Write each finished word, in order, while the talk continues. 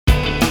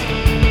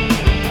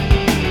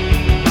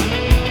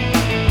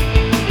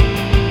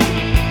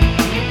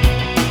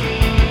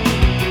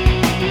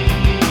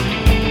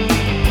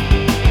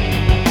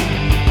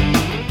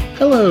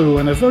Hello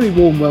and a very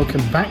warm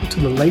welcome back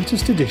to the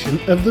latest edition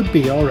of the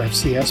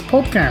BRFCS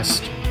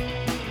podcast.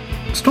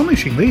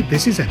 Astonishingly,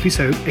 this is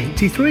episode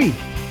 83.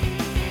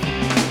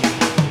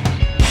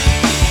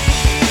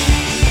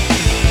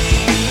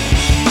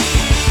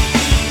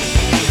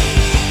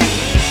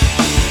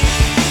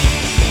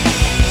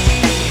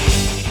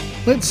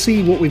 Let's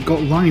see what we've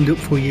got lined up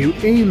for you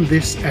in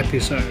this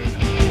episode.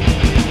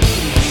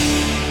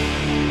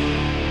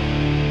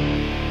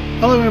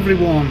 Hello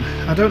everyone,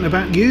 I don't know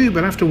about you,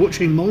 but after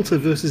watching Malta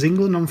versus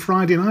England on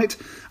Friday night,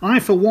 I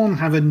for one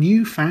have a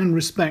newfound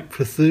respect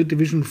for third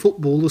division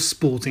football as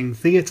sporting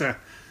theatre.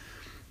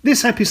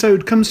 This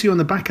episode comes to you on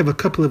the back of a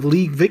couple of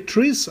league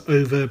victories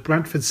over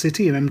Bradford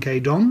City and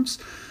MK Dons,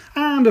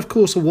 and of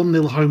course a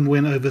 1-0 home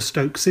win over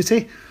Stoke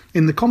City,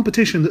 in the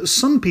competition that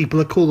some people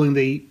are calling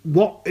the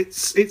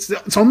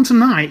it's on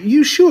tonight,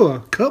 you sure,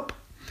 Cup?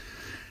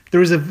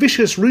 There is a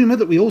vicious rumour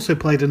that we also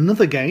played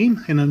another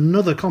game in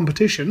another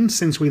competition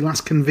since we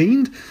last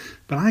convened,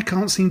 but I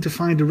can't seem to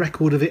find a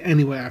record of it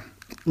anywhere.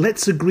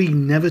 Let's agree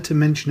never to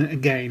mention it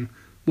again.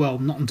 Well,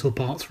 not until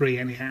part 3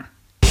 anyhow.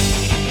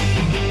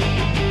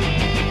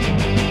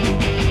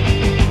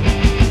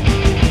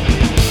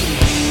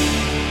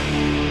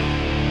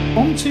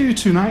 On to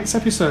tonight's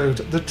episode.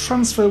 The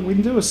transfer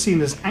window is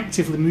seen as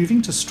actively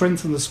moving to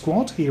strengthen the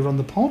squad here on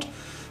the pod.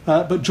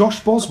 But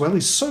Josh Boswell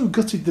is so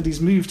gutted that his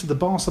move to the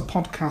Barca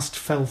podcast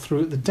fell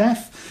through at the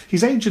death.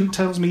 His agent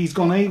tells me he's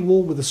gone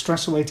AWOL with a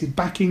stress-related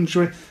back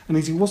injury, and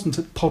as he wasn't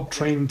at pod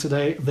training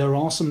today, there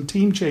are some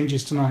team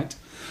changes tonight.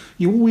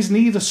 You always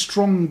need a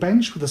strong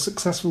bench with a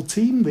successful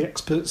team, the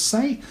experts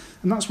say,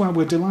 and that's why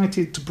we're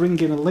delighted to bring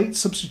in a late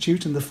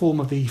substitute in the form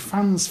of the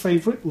fans'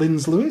 favourite,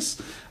 Linz Lewis.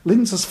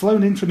 Linz has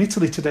flown in from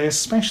Italy today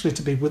especially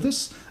to be with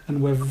us,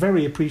 and we're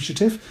very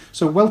appreciative.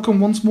 So welcome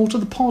once more to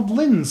the pod.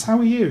 Linz, how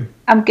are you?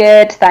 I'm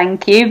good,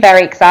 thank you.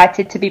 Very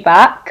excited to be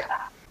back.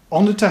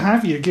 Honoured to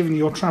have you, given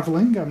you're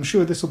travelling. I'm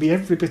sure this will be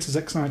every bit as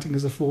exciting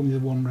as a Formula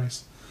 1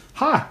 race.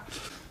 Hi!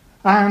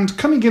 And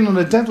coming in on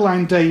a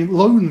deadline day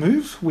loan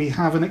move, we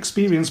have an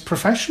experienced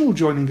professional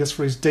joining us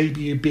for his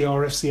debut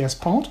BRFCS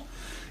pod.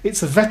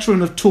 It's a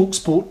veteran of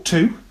TalkSport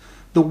 2,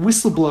 the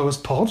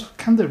Whistleblowers pod.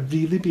 Can there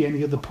really be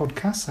any other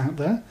podcasts out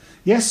there?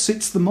 Yes,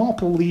 it's the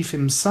Marple Leaf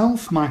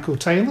himself, Michael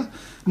Taylor.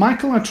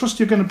 Michael, I trust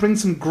you're going to bring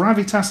some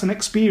gravitas and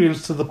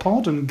experience to the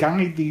pod and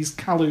guide these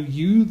callow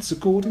youths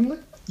accordingly?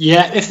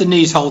 Yeah, if the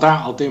knees hold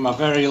out, I'll do my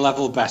very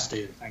level best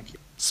here. Thank you.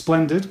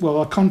 Splendid. Well,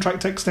 our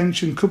contract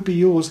extension could be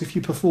yours if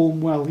you perform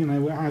well,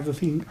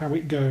 how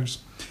it goes.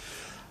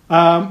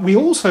 We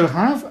also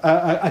have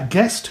a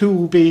guest who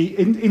will be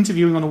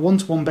interviewing on a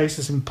one-to-one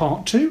basis in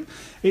part 2.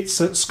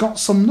 It's Scott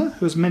Sumner,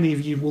 who, as many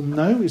of you will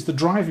know, is the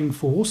driving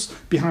force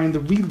behind the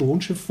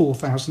relaunch of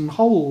 4,000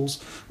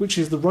 Holes, which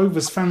is the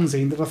Rovers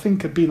fanzine that I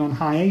think had been on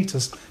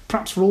hiatus,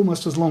 perhaps for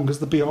almost as long as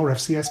the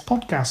BRFCS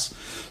podcast.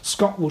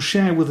 Scott will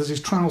share with us his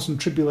trials and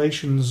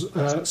tribulations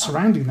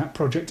surrounding that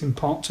project in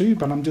part 2,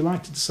 but I'm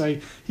delighted to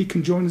say he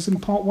can join us in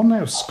part 1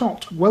 now.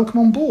 Scott, welcome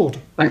on board.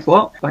 Thanks a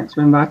lot. Thanks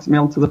for inviting me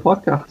onto the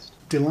podcast.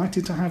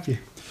 Delighted to have you.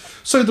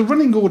 So the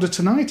running order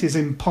tonight is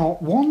in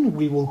part 1.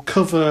 We will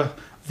cover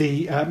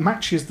the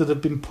matches that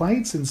have been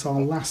played since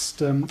our last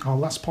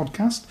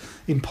podcast.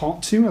 In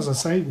part 2, as I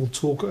say, we'll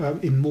talk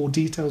in more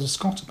detail to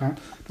Scott about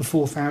the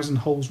 4,000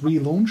 Holes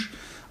relaunch.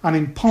 And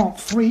in part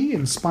 3,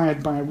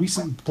 inspired by a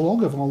recent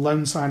blog of our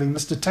loan signing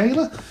Mr.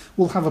 Taylor,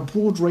 we'll have a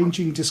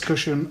broad-ranging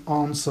discussion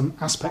on some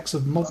aspects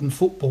of modern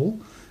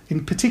football,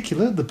 in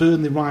particular the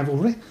Burnley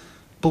rivalry,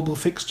 bubble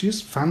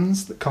fixtures,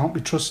 fans that can't be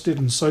trusted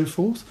and so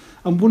forth,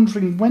 and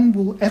wondering when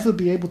we'll ever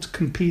be able to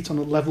compete on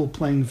a level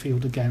playing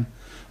field again.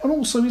 And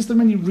also, is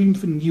there any room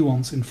for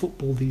nuance in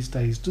football these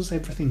days? Does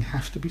everything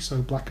have to be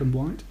so black and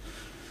white?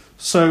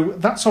 So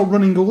that's our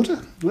running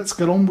order. Let's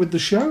get on with the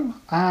show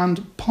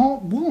and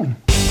part 1.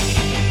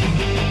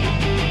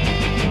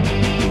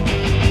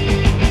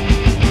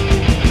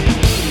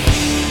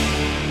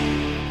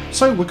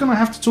 So we're going to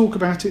have to talk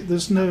about it.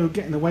 There's no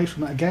getting away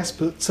from it, I guess.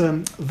 But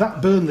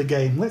that Burnley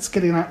game, let's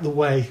get it out of the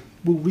way.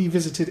 We'll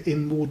revisit it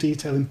in more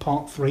detail in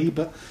part 3.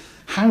 But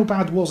how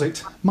bad was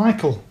it?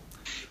 Michael?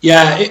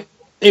 Yeah,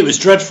 it was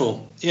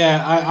dreadful.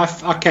 Yeah,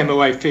 I came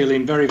away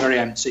feeling very, very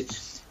empty.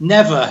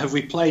 Never have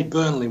we played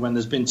Burnley when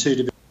there's been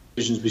 2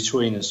 divisions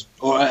between us,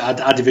 or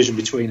a division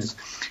between us.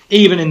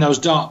 Even in those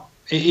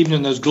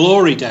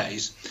glory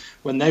days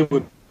when they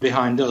were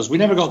behind us, we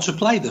never got to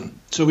play them,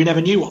 so we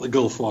never knew what the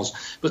gulf was.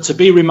 But to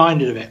be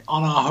reminded of it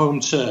on our home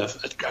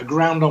turf, a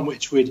ground on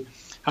which we'd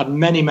had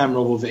many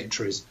memorable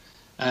victories,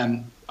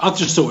 I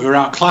just thought we were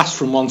outclassed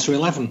from 1 to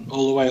 11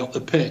 all the way up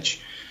the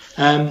pitch.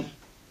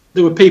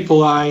 There were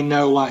people I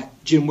know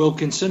like Jim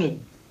Wilkinson, a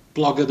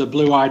blogger, the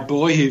Blue-Eyed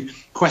Boy, who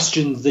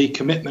questioned the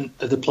commitment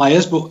of the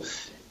players, but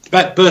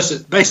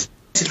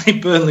basically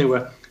Burnley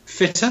were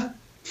fitter,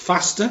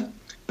 faster,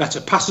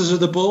 better passers of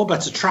the ball,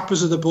 better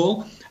trappers of the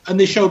ball, and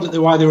they showed that they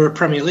were a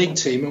Premier League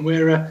team and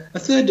we're a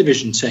third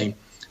division team.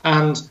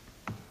 And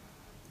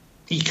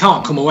you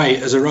can't come away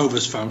as a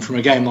Rovers fan from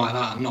a game like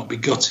that and not be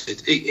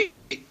gutted. It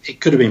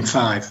could have been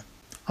 5.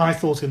 I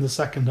thought in the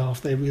second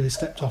half they really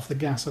stepped off the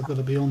gas, I've got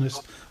to be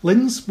honest.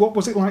 Linz, what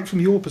was it like from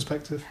your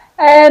perspective?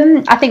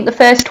 I think the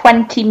first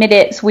 20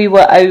 minutes we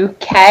were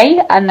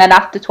okay, and then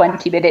after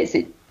 20 minutes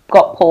it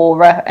got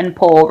poorer and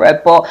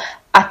poorer. But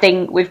I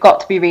think we've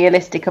got to be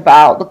realistic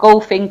about the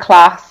golfing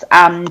class,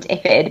 and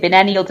if it had been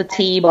any other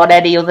team on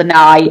any other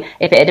night,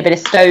 if it had been a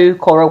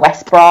Stoke or a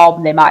West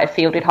Brom, they might have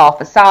fielded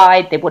half a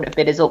side, they wouldn't have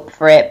been as up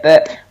for it.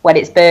 But when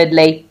it's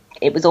Burnley,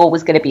 it was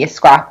always going to be a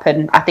scrap,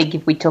 and I think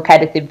if we took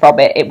anything from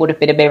it, it would have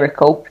been a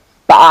miracle.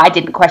 But I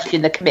didn't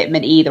question the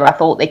commitment either. I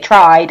thought they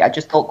tried. I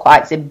just thought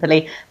quite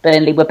simply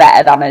Burnley were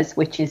better than us,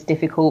 which is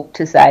difficult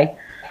to say.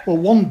 Well,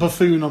 one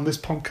buffoon on this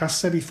podcast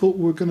said he thought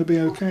we were going to be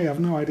okay. I have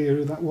no idea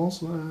who that was.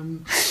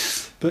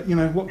 But,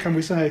 what can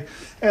we say?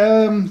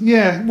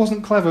 It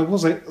wasn't clever,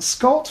 was it?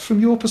 Scott,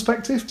 from your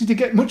perspective, did you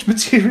get much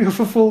material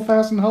for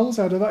 4,000 holes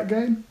out of that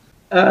game?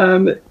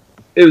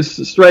 It was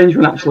a strange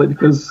one, actually,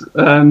 because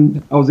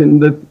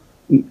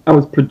I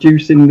was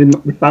producing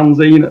the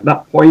fanzine at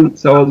that point,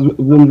 so I was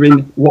wondering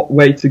what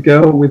way to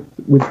go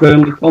with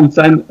Burnley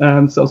content.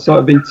 So I was sort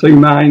of in two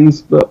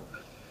minds, but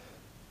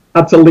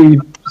had to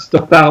leave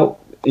stuff out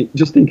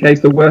just in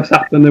case the worst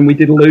happened and we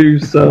did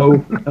lose.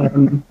 So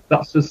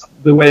that's just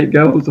the way it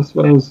goes, I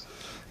suppose.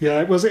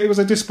 Yeah, it was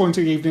a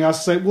disappointing evening. As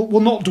I say,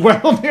 we'll not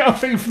dwell on it, I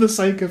think, for the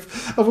sake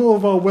of all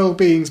of our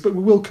well-beings, but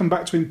we will come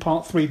back to in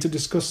part 3 to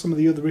discuss some of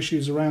the other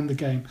issues around the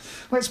game.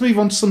 Let's move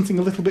on to something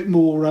a little bit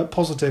more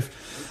positive.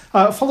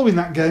 Following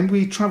that game,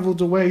 we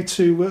travelled away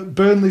to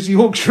Burnley's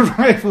Yorkshire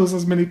rivals,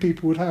 as many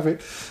people would have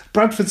it,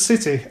 Bradford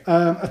City,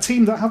 a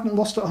team that haven't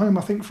lost at home,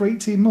 I think, for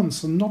 18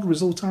 months, and not a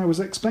result I was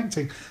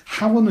expecting.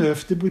 How on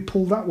earth did we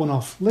pull that one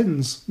off?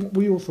 Linz, what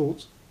were your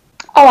thoughts?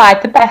 Oh, I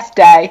had the best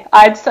day.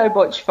 I had so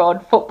much fun.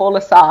 Football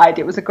aside,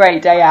 it was a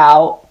great day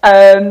out.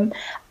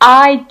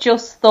 I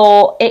just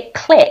thought it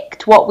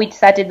clicked what we'd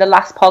said in the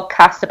last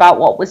podcast about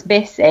what was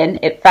missing.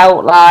 It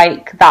felt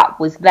like that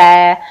was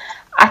there.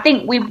 I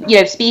think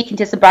speaking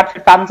to some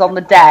Bradford fans on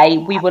the day,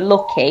 we were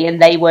lucky and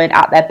they weren't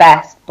at their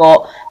best.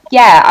 But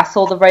yeah, I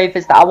saw the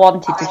Rovers that I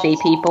wanted to see,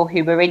 people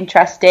who were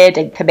interested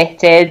and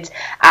committed.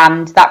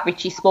 And that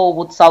Richie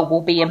Smallwood song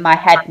will be in my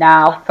head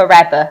now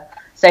forever.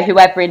 So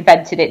whoever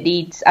invented it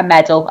needs a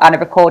medal and a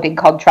recording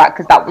contract,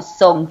 because that was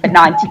sung for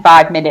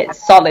 95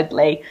 minutes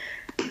solidly.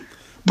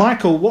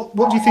 Michael, what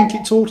do you think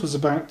it taught us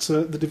about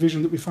the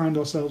division that we find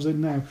ourselves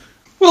in now?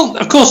 Well,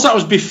 of course, that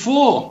was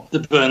before the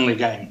Burnley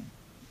game.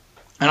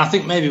 And I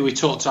think maybe we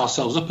talked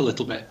ourselves up a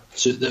little bit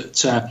so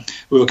that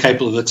we were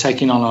capable of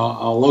taking on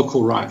our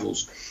local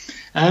rivals.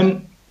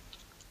 I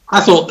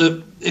thought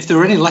that if there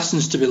were any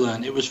lessons to be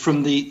learned, it was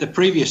from the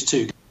previous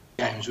two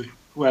games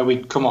where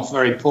we'd come off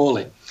very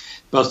poorly,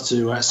 both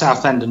to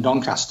Southend and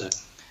Doncaster.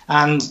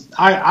 And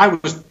I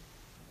was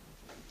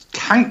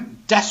kind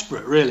of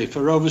desperate, really,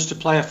 for Rovers to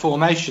play a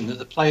formation that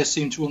the players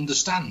seemed to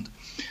understand.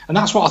 And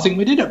that's what I think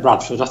we did at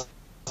Bradford. I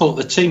thought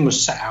the team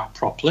was set out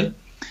properly.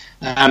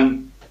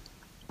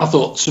 I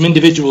thought some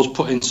individuals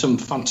put in some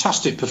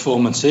fantastic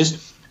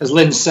performances. As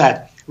Lynn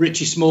said,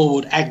 Richie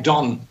Smallwood egged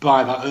on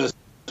by that Earth,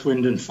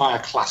 Wind and Fire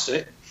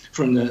classic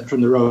from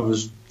the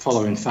Rovers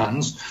following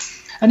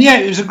fans. And yeah,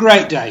 it was a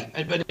great day,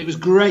 but it was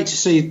great to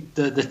see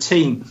the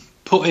team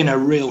put in a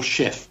real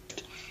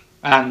shift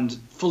and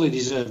fully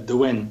deserved the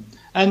win.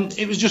 And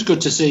it was just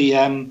good to see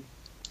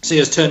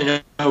us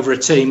turning over a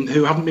team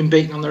who haven't been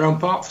beaten on their own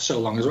part for so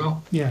long as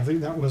well. Yeah, I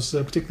think that was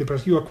particularly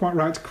impressive. You are quite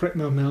right to correct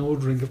me on my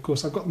ordering. Of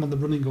course, I've got them on the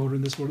running order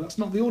in this order. That's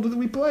not the order that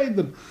we played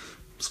them.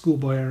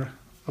 Schoolboy error.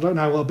 I don't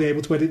know how I'll be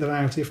able to edit that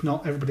out. If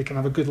not, everybody can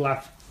have a good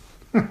laugh.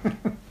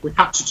 We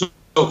had to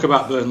talk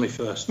about Burnley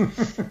first.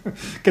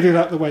 Get it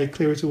out of the way,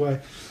 clear it away.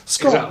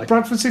 Scott, exactly.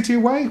 Bradford City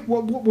away,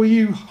 what were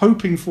you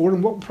hoping for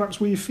and what perhaps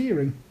were you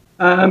fearing?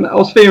 I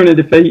was fearing a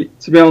defeat,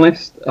 to be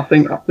honest, I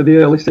think after the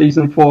early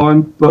season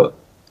form, but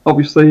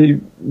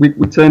obviously we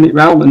turned it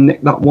round and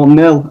nicked that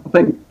 1-0. I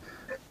think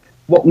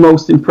what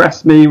most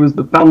impressed me was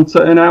the fan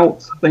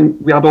turnout. I think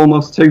we had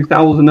almost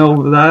 2,000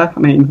 over there,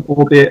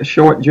 albeit a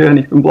short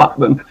journey from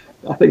Blackburn.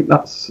 I think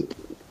that's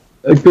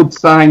a good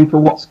sign for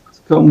what's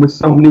to come with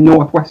so many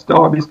North West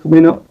derbies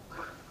coming up.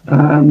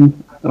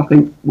 I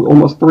think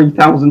almost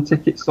 3,000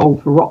 tickets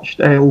sold for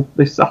Rochdale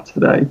this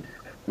Saturday,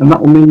 and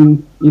that will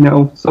mean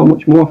so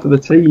much more for the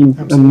team.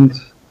 Absolutely.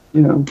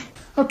 And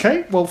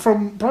Okay, well,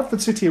 from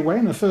Bradford City away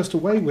and a first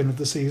away win of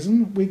the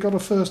season, we got a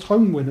first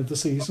home win of the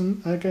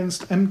season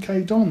against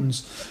MK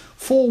Dons.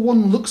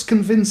 4-1 looks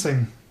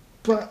convincing,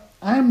 but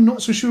I am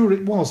not so sure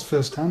it was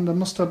firsthand, I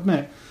must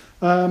admit.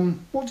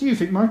 What do you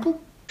think,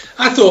 Michael?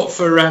 I thought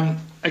for,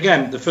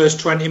 again, the first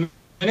 20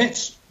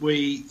 minutes,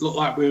 we looked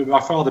like we were by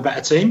far the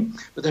better team.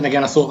 But then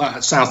again, I thought that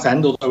at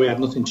Southend, although we had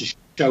nothing to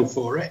show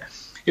for it.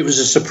 It was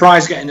a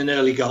surprise getting an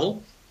early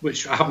goal,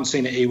 which I haven't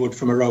seen at Ewood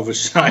from a Rovers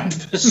side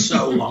for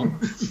so long.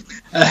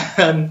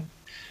 And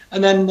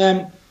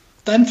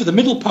then for the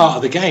middle part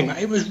of the game,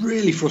 it was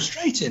really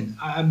frustrating.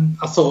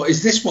 I thought,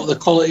 is this what the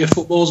quality of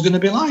football is going to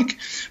be like?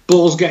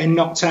 Balls getting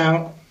knocked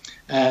out,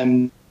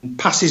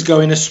 passes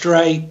going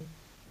astray,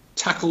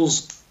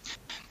 tackles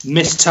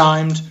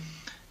mistimed,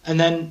 and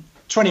then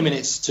 20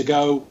 minutes to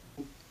go,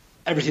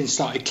 everything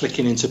started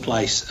clicking into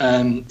place.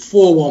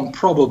 4-1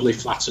 probably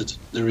flattered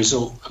the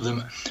result of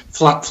them,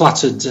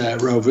 flattered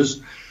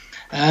Rovers.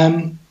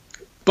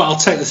 But I'll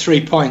take the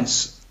 3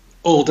 points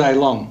all day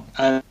long.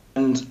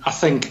 And I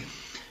think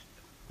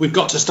we've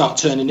got to start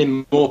turning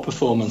in more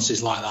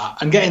performances like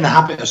that and get in the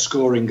habit of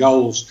scoring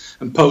goals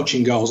and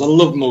poaching goals. I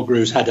love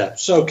Mulgrew's header.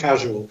 So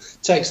casual.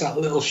 Takes that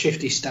little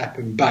shifty step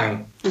and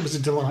bang. It was a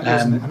delight,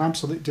 wasn't it? An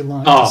absolute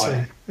delight to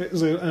see. It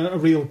was a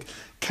real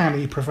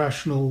canny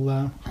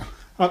professional.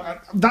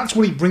 That's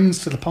what he brings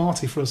to the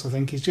party for us, I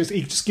think. He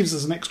just gives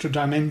us an extra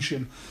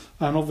dimension.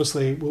 And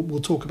obviously, we'll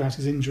talk about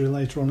his injury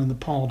later on in the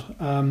pod.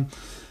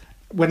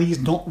 When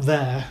he's not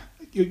there,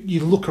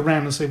 you look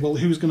around and say, well,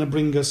 who's going to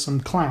bring us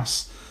some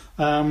class?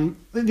 The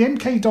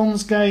MK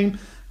Dons game,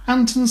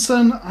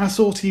 Antonsen, I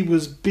thought he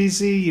was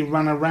busy, he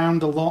ran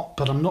around a lot,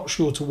 but I'm not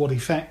sure to what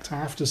effect, I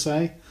have to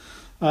say.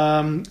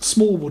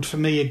 Smallwood, for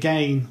me,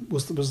 again,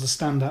 was the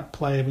standout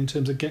player in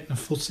terms of getting a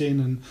foot in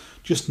and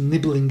just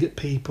nibbling at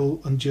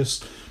people and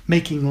just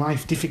making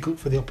life difficult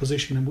for the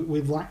opposition, and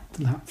we've lacked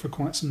that for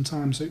quite some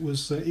time, so it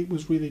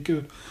was really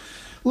good.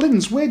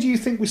 Linz, where do you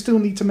think we still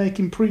need to make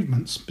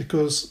improvements?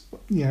 Because,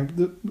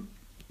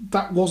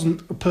 that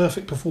wasn't a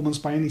perfect performance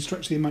by any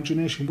stretch of the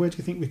imagination. Where do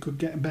you think we could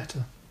get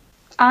better?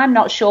 I'm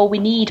not sure we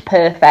need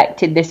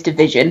perfect in this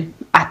division.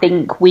 I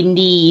think we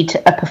need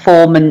a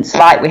performance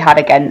like we had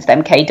against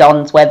MK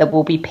Dons, where there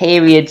will be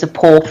periods of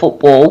poor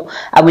football,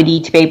 and we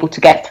need to be able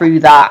to get through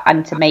that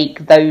and to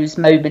make those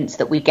moments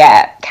that we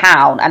get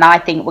count. And I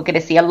think we're going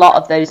to see a lot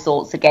of those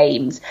sorts of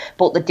games.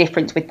 But the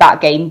difference with that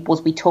game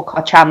was we took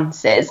our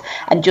chances.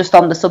 And just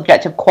on the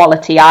subject of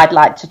quality, I'd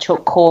like to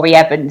chuck Corey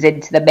Evans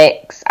into the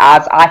mix,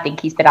 as I think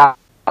he's been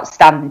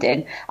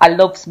outstanding. I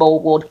love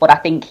Smallwood, but I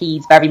think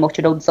he's very much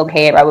an unsung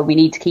hero, and we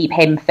need to keep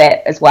him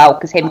fit as well,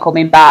 because him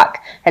coming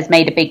back has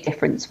made a big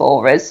difference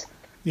for us.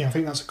 Yeah, I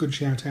think that's a good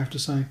shout, I have to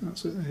say.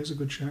 It's a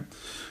good shout.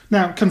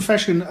 Now,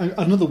 confession,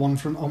 another one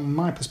on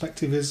my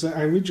perspective is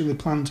I originally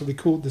planned to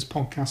record this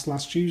podcast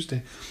last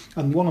Tuesday,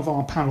 and one of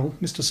our panel,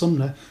 Mr.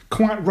 Sumner,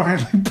 quite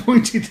rightly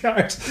pointed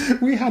out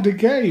we had a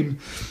game.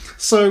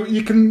 So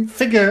you can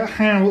figure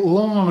how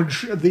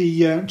large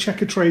the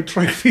Checker Trade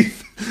Trophy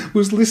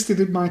was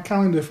listed in my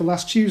calendar for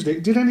last Tuesday.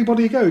 Did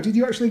anybody go? Did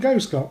you actually go,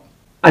 Scott?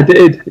 I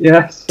did,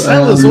 yes.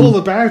 Tell us all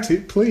about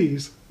it,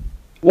 please.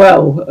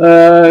 Well,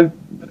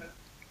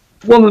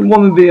 one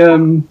of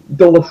the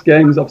dullest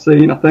games I've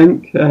seen, I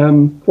think.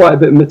 Quite a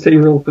bit of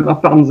material for my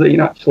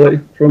fanzine, actually,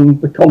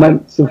 from the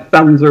comments of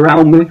fans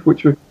around me,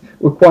 which were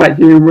quite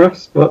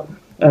humorous, but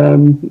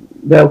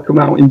they'll come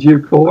out in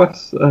due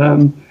course.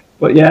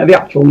 But yeah,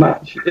 the actual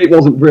match, it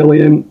wasn't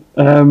brilliant.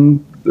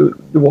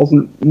 There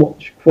wasn't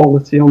much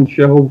quality on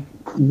show,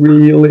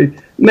 really.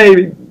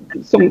 Maybe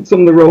some of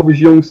the Rovers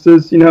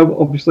youngsters,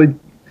 obviously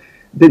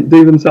didn't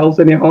do themselves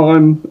any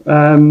harm.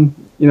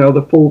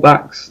 The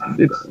fullbacks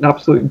did an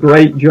absolute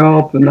great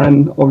job, and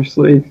then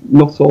obviously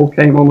Nuttall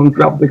came on and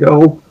grabbed the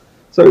goal.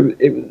 So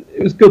it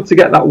was good to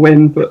get that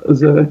win, but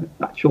as an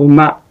actual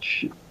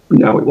match,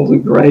 no, it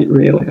wasn't great,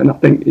 really. And I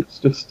think it's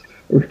just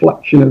a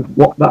reflection of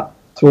what that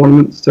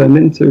tournament's turned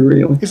into,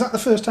 really. Is that the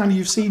first time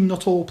you've seen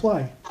Nuttall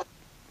play?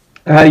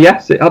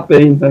 Yes, it had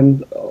been,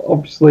 and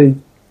obviously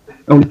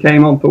only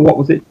came on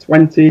for,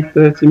 20,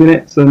 30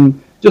 minutes,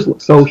 and just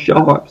looked so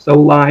sharp, so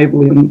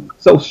lively, and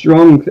so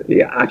strong.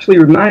 It actually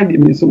reminded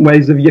me in some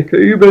ways of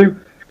Yakubu.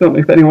 I don't know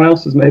if anyone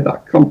else has made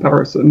that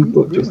comparison,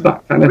 but just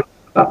that kind of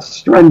that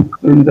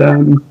strength and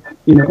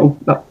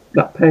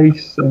that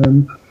pace.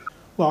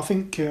 Well, I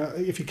think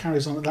if he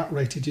carries on at that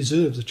rate, he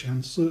deserves a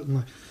chance,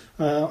 certainly.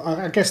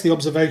 I guess the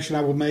observation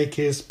I would make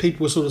is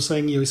people were sort of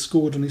saying he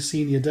scored on his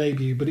senior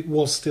debut, but it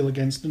was still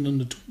against an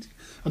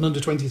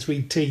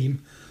under-23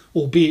 team,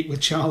 albeit with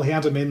Charlie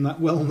Adam in, that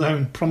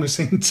well-known,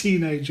 promising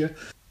teenager.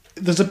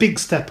 There's a big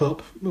step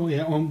up.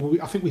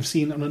 I think we've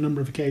seen it on a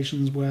number of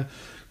occasions where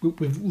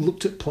we've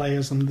looked at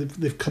players and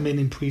they've come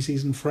in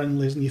pre-season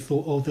friendlies, and you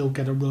thought, they'll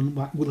get a run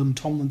like Willem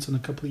Tomlinson a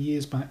couple of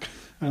years back,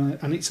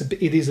 and it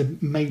is a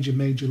major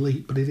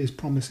leap, but it is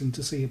promising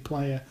to see a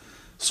player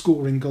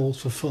scoring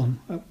goals for fun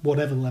at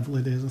whatever level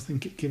it is. I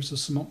think it gives us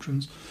some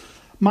options.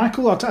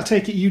 Michael, I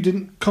take it you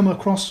didn't come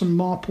across from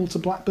Marple to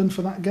Blackburn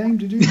for that game,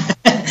 did you?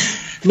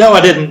 No,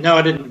 I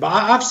didn't. But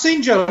I've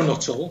seen Joe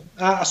Nuttall.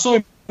 I saw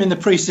him in the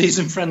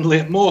pre-season friendly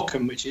at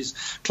Morecambe, which is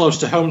close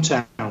to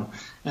hometown.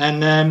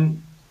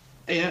 And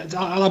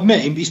I'll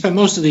admit, he spent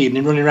most of the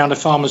evening running around a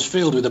farmer's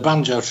field with a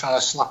banjo trying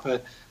to slap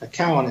a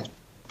cow on its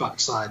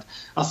backside.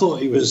 I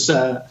thought he was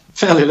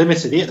fairly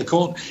limited. He hit the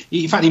corner.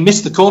 In fact, he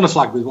missed the corner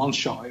flag with one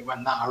shot. It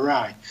went that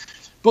awry.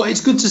 But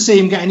it's good to see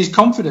him getting his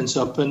confidence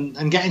up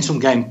and getting some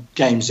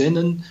games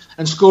in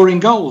and scoring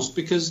goals,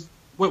 because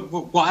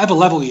whatever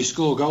level you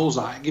score goals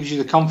at, it gives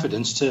you the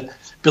confidence to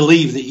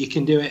believe that you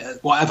can do it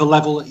at whatever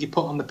level that you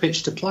put on the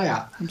pitch to play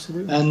at.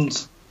 Absolutely.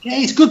 And yeah,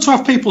 it's good to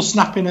have people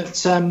snapping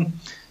at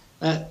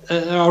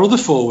our other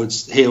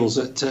forwards' heels,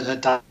 at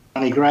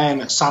Danny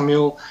Graham, at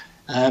Samuel,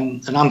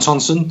 and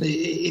Antonsen.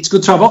 It's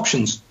good to have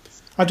options.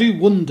 I do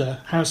wonder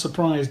how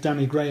surprised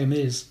Danny Graham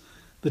is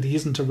that he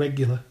isn't a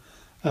regular.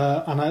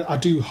 And I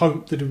do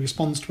hope that he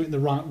responds to it in the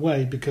right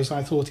way, because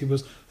I thought he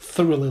was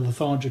thoroughly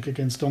lethargic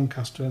against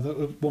Doncaster. That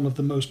was one of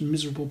the most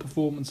miserable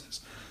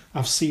performances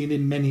I've seen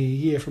in many a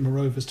year from a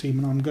Rovers team,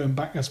 and I'm going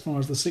back as far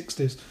as the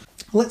 60s.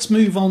 Let's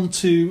move on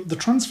to the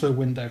transfer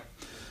window.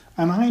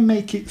 And I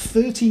make it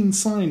 13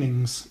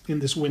 signings in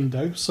this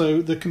window,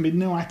 so there can be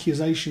no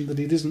accusation that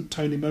it isn't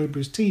Tony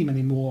Mowbray's team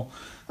anymore.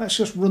 Let's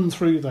just run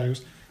through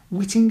those.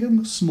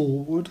 Whittingham,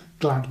 Smallwood,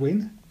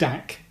 Gladwin,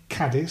 Dack,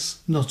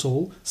 Caddis,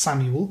 Nuttall,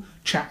 Samuel,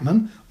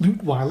 Chapman,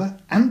 Lutweiler,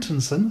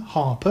 Antonsen,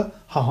 Harper,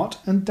 Hart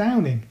and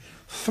Downing.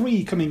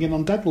 3 coming in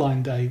on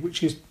deadline day,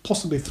 which is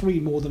possibly 3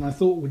 more than I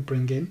thought we'd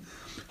bring in.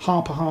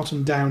 Harper, Hart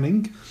and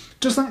Downing.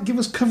 Does that give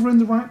us cover in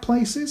the right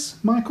places,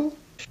 Michael?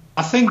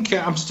 I think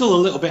I'm still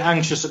a little bit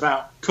anxious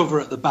about cover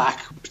at the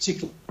back,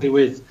 particularly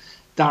with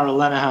Darragh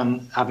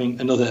Lenihan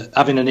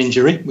having an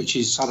injury, which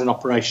he's had an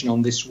operation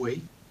on this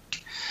week.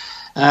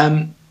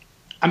 I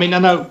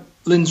know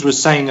Linz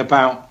was saying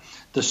about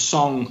the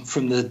song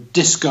from the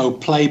disco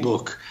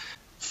playbook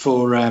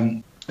for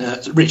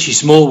Richie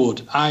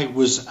Smallwood. I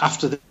was,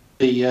 after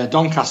the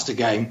Doncaster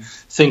game,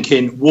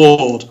 thinking,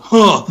 Ward,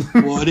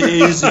 what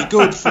is he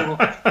good for?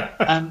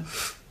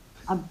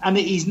 And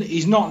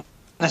he's not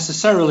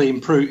necessarily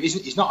improved.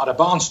 He's not had a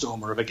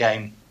barnstormer of a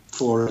game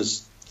for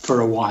us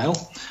for a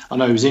while. I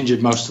know he was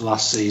injured most of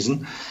last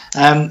season.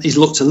 He's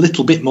looked a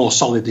little bit more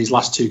solid these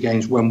last 2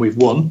 games when we've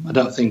won. I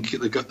don't think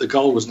the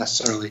goal was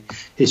necessarily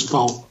his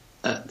fault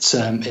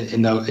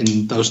in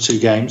those 2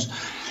 games.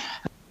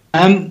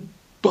 But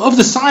of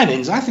the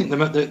signings, I think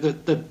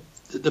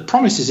the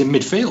promises in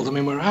midfield,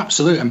 we're an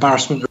absolute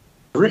embarrassment of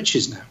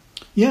riches now.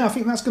 Yeah, I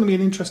think that's going to be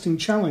an interesting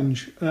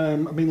challenge.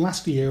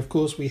 Last year, of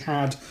course, we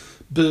had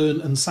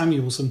Byrne and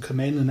Samuelson come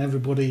in, and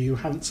everybody who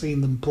hadn't seen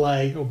them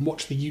play or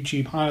watched the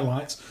YouTube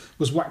highlights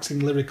was waxing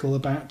lyrical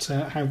about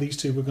how these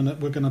two were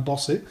going to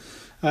boss it.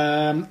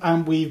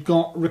 And we've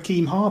got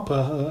Raheem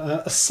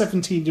Harper, a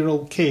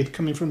 17-year-old kid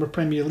coming from a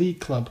Premier League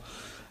club.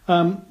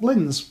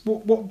 Linz,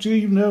 what do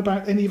you know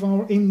about any of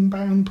our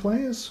inbound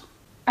players?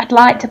 I'd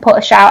like to put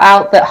a shout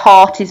out that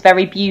Hart is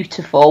very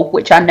beautiful,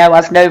 which I know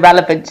has no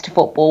relevance to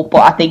football,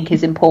 but I think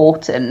is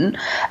important.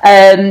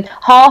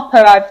 Harper,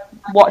 I've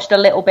watched a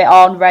little bit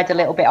on, read a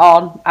little bit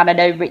on, and I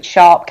know Rich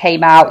Sharp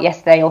came out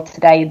yesterday or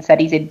today and said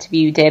he's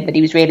interviewed him and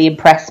he was really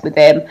impressed with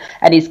him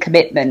and his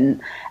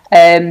commitment.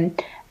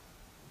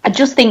 I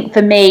just think,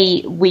 for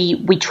me,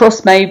 we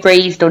trust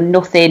Mowbray. He's done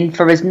nothing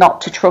for us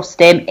not to trust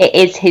him. It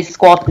is his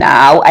squad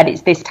now, and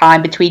it's this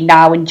time between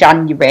now and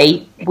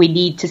January. We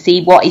need to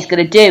see what he's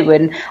going to do.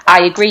 And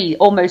I agree,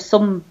 almost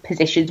some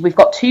positions we've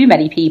got too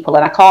many people,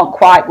 and I can't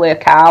quite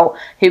work out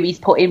who he's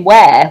put in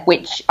where,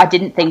 which I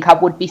didn't think I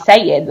would be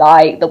saying,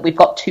 like that we've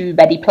got too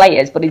many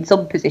players. But in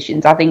some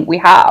positions, I think we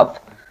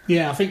have.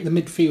 Yeah, I think the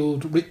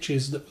midfield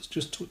riches that was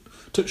just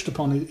touched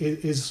upon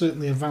is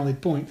certainly a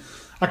valid point.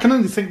 I can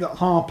only think that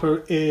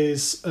Harper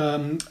is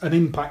an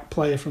impact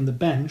player from the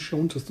bench. I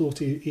wouldn't have thought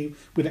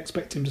we'd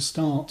expect him to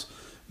start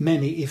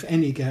many, if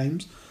any,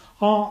 games.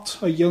 Hart,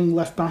 a young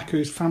left-back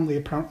whose family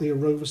apparently are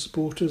Rover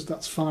supporters,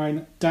 that's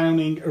fine.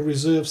 Downing, a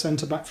reserve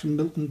centre-back from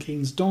Milton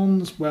Keynes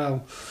Dons.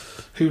 Well,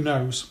 who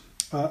knows?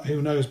 But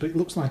it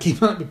looks like he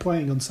might be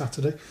playing on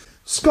Saturday.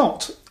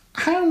 Scott,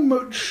 how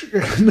much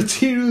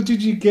material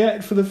did you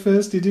get for the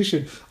first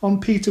edition on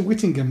Peter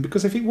Whittingham?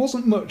 Because if it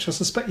wasn't much, I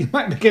suspect you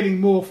might be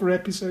getting more for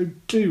episode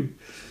 2.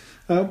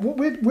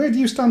 Where do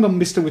you stand on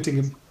Mr.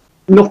 Whittingham?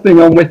 Nothing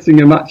on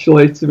Whittingham,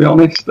 actually, to be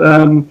honest.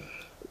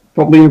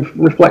 Probably a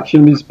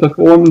reflection of his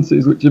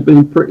performances, which have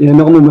been pretty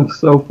anonymous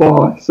so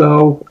far.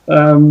 So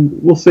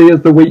we'll see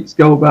as the weeks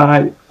go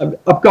by.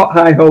 I've got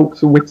high hopes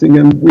for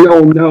Whittingham. We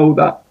all know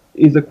that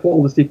he's a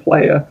quality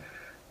player.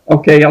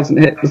 Okay, he hasn't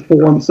hit the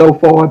form so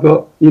far,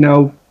 but,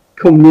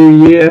 come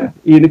New Year,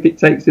 even if it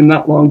takes him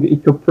that long, he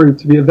could prove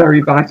to be a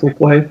very vital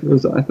player for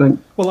us, I think.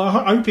 Well,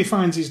 I hope he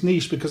finds his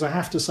niche, because I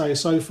have to say,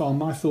 so far,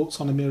 my thoughts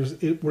on him is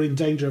we're in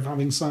danger of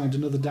having signed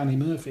another Danny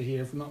Murphy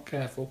here if we're not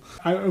careful.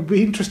 I would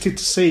be interested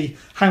to see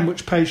how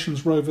much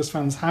patience Rovers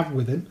fans have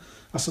with him.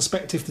 I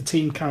suspect if the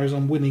team carries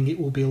on winning, it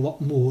will be a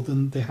lot more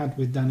than they had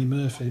with Danny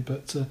Murphy,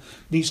 but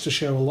needs to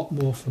show a lot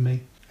more for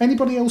me.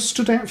 Anybody else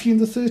stood out for you in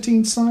the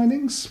 13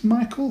 signings?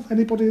 Michael,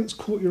 anybody that's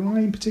caught your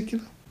eye in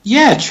particular?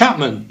 Yeah,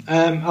 Chapman.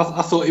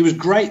 I thought he was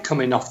great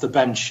coming off the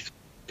bench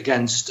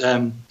against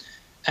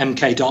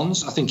MK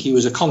Dons. I think he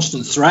was a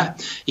constant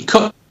threat. He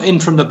cut in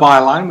from the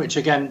byline, which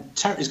again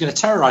is going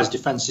to terrorise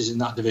defences in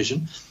that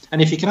division.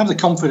 And if he can have the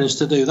confidence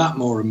to do that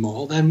more and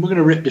more, then we're going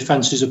to rip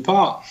defences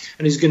apart.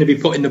 And he's going to be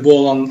putting the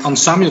ball on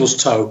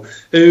Samuel's toe,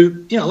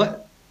 who,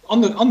 on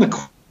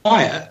the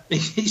quiet,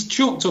 he's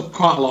chalked up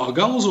quite a lot of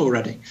goals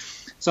already.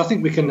 So I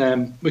think we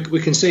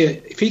can see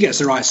it. If he gets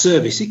the right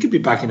service, he could be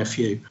bagging a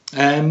few.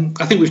 I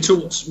think we've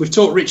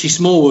taught Richie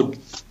Smallwood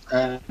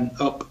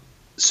up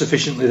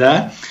sufficiently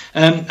there.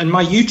 And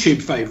my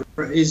YouTube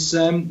favourite is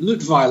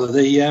Lutweiler,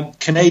 the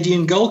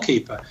Canadian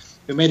goalkeeper,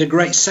 who made a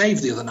great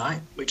save the other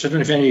night, which I don't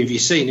know if any of you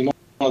seen. He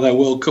of their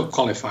World Cup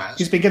qualifiers.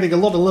 He's been getting a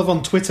lot of love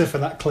on Twitter for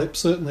that clip,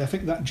 certainly. I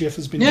think that GIF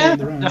has been doing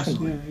the rounds.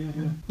 Definitely.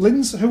 Yeah.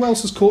 Linz, who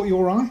else has caught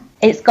your eye?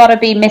 It's got to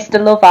be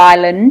Mr. Love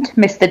Island,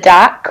 Mr.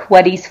 Dak,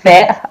 when he's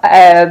fit.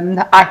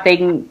 I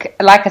think,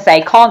 like I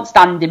say, can't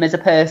stand him as a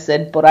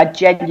person, but I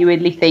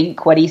genuinely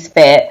think when he's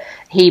fit,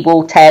 he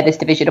will tear this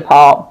division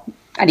apart.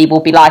 And he will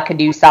be like a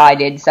new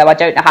signing. So I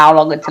don't know how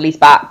long until he's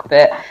back.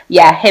 But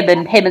yeah, him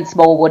and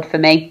Smallwood for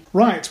me.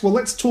 Right, well,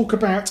 let's talk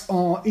about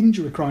our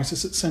injury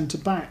crisis at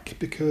centre-back,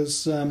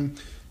 because Darren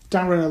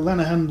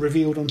Lenihan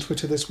revealed on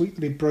Twitter this week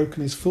that he'd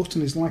broken his foot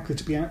and is likely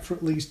to be out for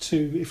at least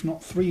 2, if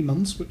not 3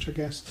 months, which I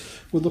guess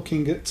we're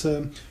looking at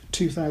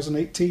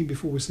 2018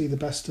 before we see the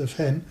best of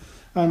him.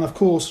 And of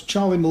course,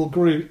 Charlie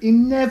Mulgrew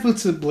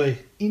inevitably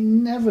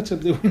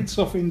went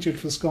off injured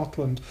for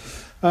Scotland.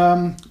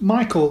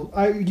 Michael,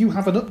 you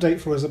have an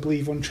update for us, I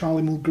believe, on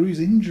Charlie Mulgrew's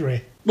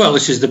injury. Well,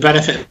 this is the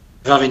benefit of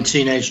having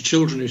teenage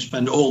children who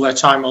spend all their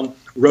time on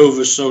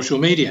Rover's social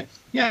media.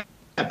 Yeah,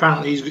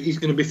 apparently he's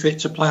going to be fit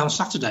to play on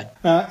Saturday.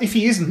 If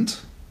he isn't,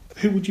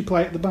 who would you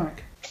play at the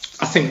back?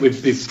 I think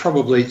we've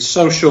probably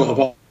so short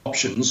of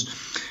options.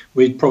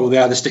 We'd probably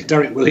either stick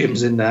Derek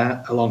Williams in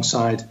there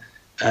alongside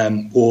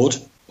Ward,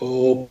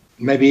 or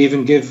maybe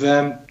even give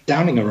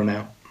Downing a run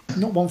out.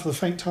 Not one for the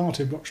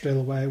faint-hearted, Rochdale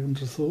away, I wouldn't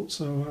have thought.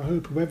 So I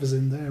hope whoever's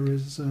in there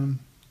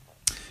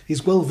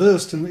is well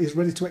versed and is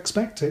ready to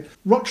expect it.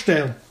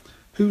 Rochdale,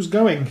 who's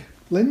going?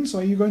 Linz,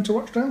 are you going to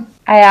Rochdale?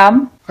 I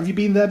am. Have you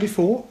been there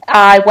before?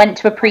 I went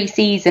to a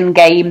pre-season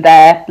game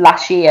there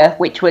last year,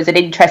 which was an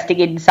interesting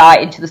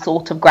insight into the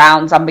sort of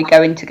grounds I'm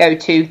going to go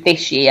to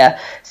this year.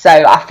 So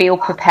I feel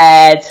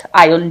prepared.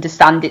 I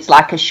understand it's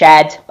like a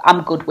shed.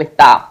 I'm good with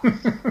that.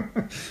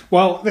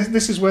 Well,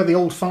 this is where the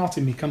old fart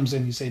in me comes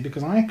in, you see,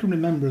 because I can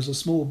remember as a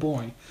small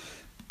boy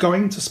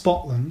going to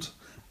Scotland,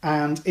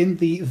 and in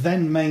the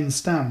then main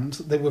stand,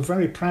 they were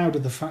very proud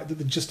of the fact that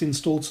they'd just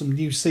installed some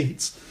new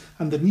seats.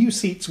 And the new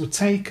seats were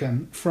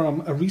taken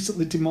from a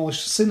recently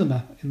demolished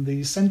cinema in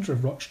the centre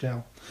of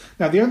Rochdale.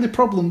 Now, the only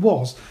problem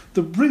was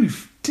the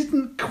roof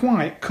didn't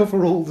quite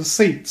cover all the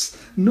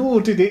seats, nor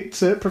did it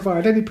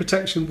provide any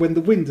protection when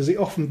the wind, as it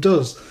often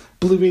does,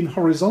 blew in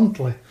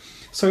horizontally.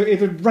 So it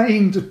had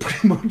rained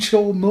pretty much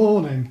all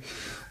morning.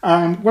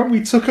 And when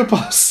we took up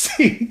our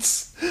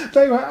seats,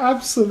 they were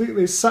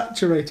absolutely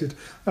saturated.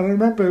 And I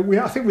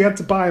remember, I think we had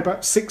to buy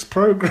about 6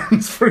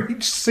 programmes for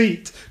each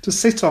seat to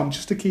sit on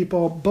just to keep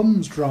our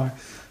bums dry.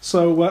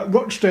 So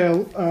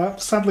Rochdale,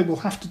 sadly, will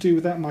have to do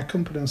without my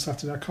company on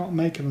Saturday. I can't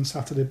make it on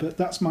Saturday, but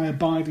that's my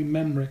abiding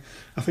memory,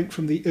 I think,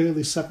 from the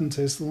early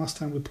 70s, the last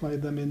time we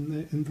played them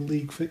in the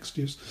league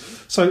fixtures.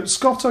 So,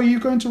 Scott, are you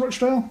going to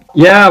Rochdale?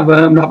 Yeah,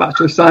 I've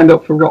actually signed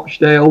up for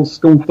Rochdale,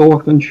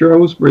 Scunthorpe and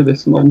Shrewsbury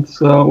this month.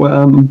 So,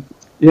 I'm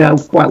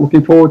quite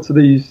looking forward to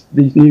these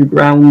new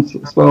grounds.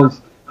 I suppose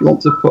if you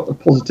want to put a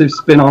positive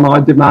spin on our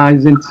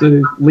demise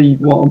into League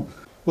One.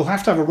 We'll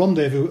have to have a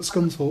rendezvous at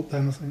Scunthorpe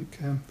then, I think.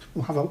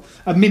 We'll have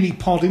a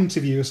mini-pod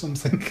interview or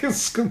something at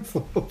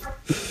Scunthorpe.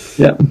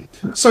 Yeah.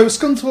 So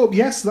Scunthorpe,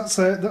 yes, that's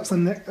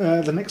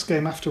the next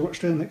game after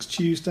Rochdale, next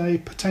Tuesday.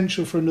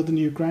 Potential for another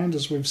new ground,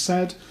 as we've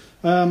said.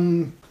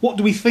 What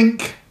do we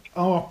think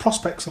our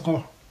prospects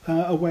are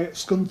away at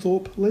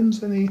Scunthorpe?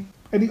 Linz,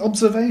 any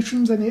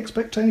observations, any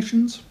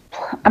expectations?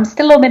 I'm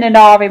still umming and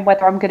ahhing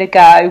whether I'm going to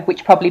go,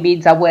 which probably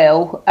means I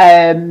will.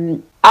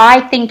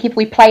 I think if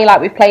we play like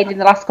we've played in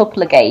the last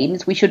couple of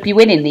games, we should be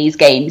winning these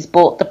games.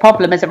 But the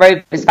problem as a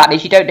Rovers fan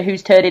is you don't know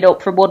who's turning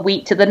up from one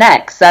week to the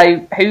next.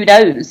 So who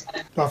knows?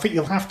 Well, I think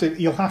you'll have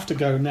to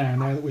go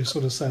now that we've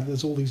sort of said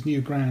there's all these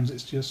new grounds.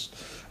 It's just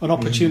an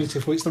opportunity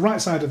for it's the right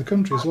side of the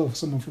country as well for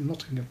someone from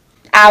Nottingham.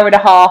 Hour and a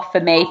half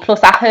for me.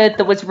 Plus, I heard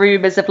there was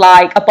rumours of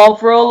like a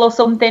Bovril or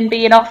something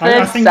being offered.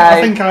 I think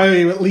I owe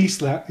you at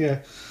least that. Yeah,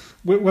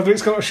 whether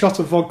it's got a shot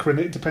of vodka in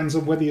it depends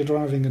on whether you're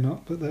driving or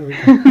not. But there we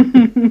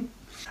go.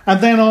 And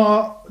then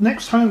our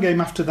next home game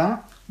after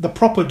that, the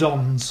proper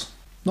Dons,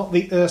 not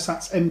the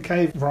Ersatz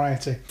MK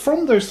variety.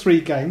 From those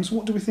 3 games,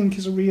 what do we think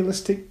is a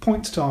realistic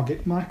points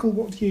target? Michael,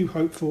 what do you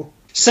hope for?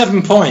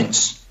 7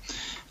 points.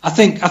 I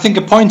think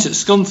a point at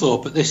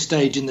Scunthorpe at this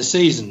stage in the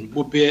season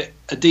would be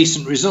a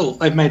decent result.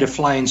 They've made a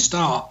flying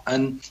start,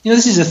 and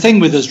this is a thing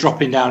with us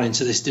dropping down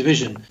into this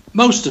division.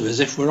 Most of us,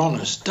 if we're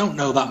honest, don't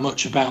know that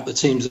much about the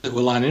teams that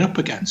we're lining up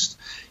against.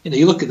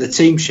 You look at the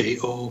team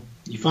sheet, or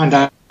you find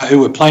out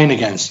who we're playing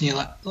against, and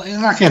you're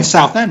like against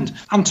Southend.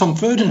 Anton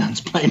Ferdinand's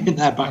playing in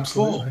their back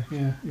 4.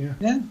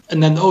 Yeah.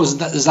 And then there's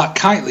that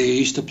Kitely who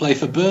used to play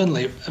for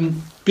Burnley,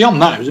 and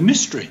beyond that, it was a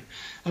mystery.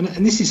 And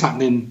this is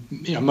happening,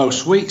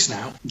 most weeks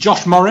now.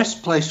 Josh Morris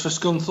plays for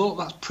Scunthorpe.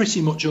 That's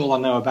pretty much all I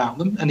know about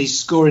them. And he's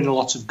scoring a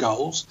lot of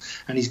goals,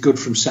 and he's good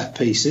from set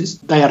pieces.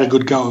 They had a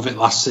good go of it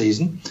last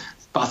season,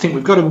 but I think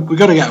we've got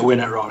to get a win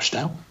at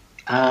Rochdale,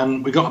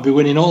 and we've got to be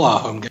winning all our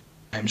home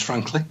games,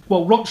 frankly.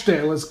 Well,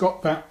 Rochdale has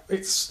got that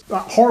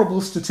horrible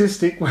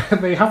statistic where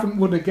they haven't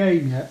won a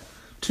game yet,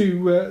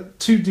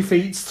 two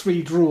defeats,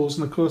 3 draws,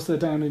 and of course they're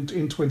down in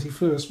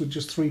 21st with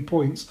just 3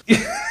 points.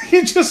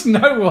 You just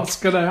know what's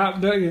going to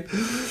happen, don't you?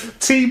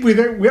 Team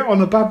we're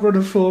on a bad run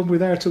of form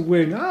without a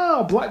win.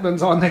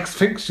 Blackburn's our next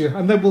fixture,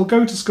 and then we'll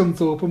go to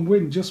Scunthorpe and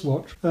win. Just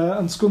watch.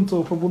 And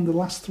Scunthorpe have won the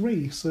last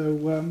 3.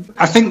 So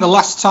I think the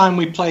last time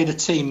we played a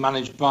team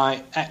managed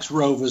by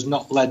ex-Rovers,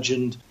 not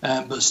legend,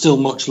 but still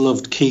much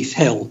loved Keith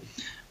Hill,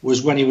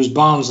 was when he was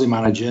Barnsley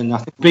manager, and I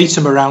think beat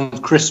him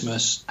around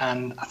Christmas,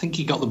 and I think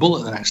he got the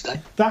bullet the next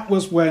day. That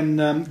was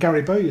when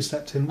Gary Bowyer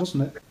stepped in,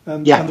 wasn't it?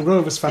 And the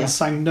Rovers fans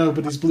sang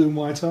Nobody's Blue and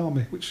White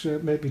Army, which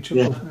made me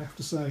chuckle, I have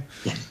to say.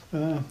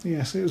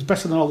 Yes, it was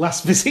better than our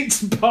last visit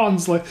to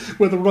Barnsley,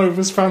 where the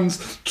Rovers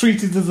fans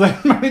treated their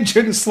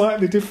manager in a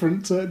slightly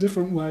different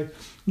way.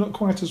 Not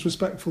quite as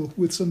respectful,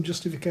 with some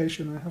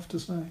justification, I have to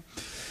say.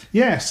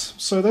 Yes,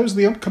 so those are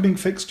the upcoming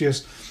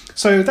fixtures.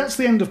 So that's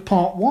the end of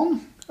part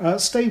 1.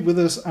 Stay with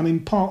us, and in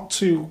part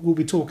 2 we'll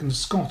be talking to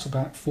Scott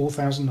about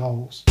 4,000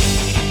 holes.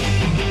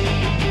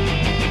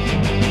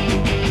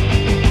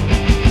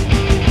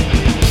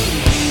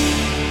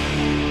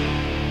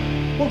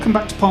 Welcome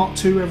back to part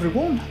 2,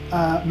 everyone.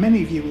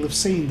 Many of you will have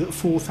seen that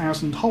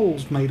 4,000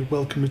 holes made a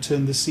welcome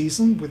return this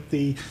season, with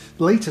the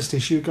latest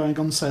issue going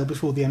on sale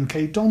before the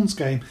MK Dons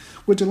game.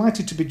 We're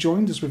delighted to be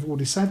joined, as we've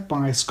already said,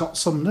 by Scott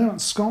Sumner.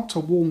 Scott, a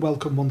warm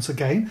welcome once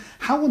again.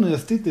 How on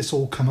earth did this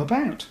all come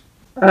about?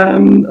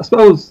 I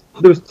suppose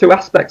there was 2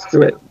 aspects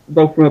to it,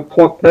 both from a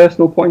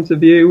personal point of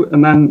view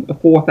and then a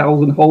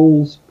 4,000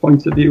 holes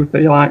point of view, if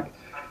you like.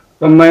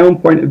 From my own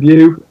point of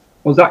view,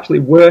 I was actually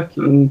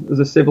working as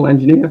a civil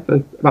engineer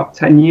for about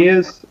 10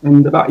 years,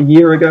 and about a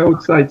year ago I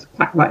decided to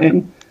pack that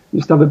in,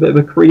 just have a bit of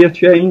a career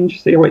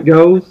change, see how it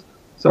goes.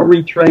 So I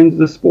retrained as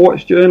a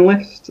sports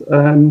journalist.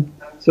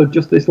 So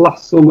just this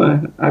last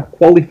summer I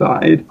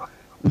qualified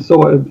and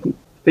sort of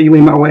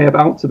feeling my way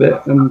about a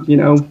bit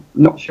and,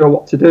 not sure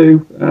what to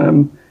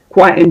do.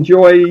 Quite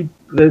enjoyed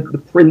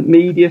the print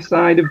media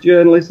side of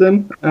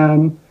journalism.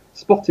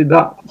 Spotted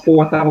that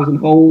 4,000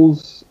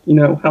 holes,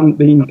 hadn't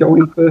been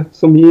going for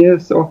some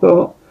years. So I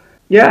thought,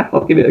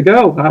 I'll give it a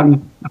go.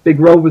 I'm a big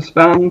Rovers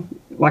fan.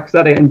 Like I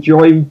said, I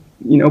enjoy,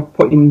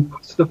 putting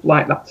stuff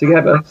like that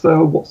together.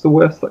 So what's the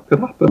worst that could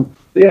happen?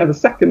 But the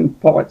second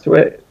part to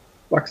it,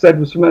 like I said,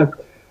 was from a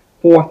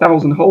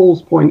 4,000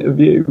 holes point of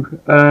view.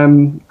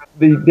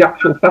 The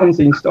actual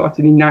fanzine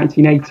started in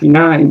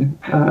 1989,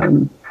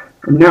 and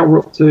now we're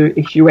up to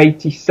issue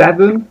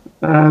 87.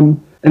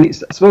 And I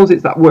suppose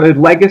it's that word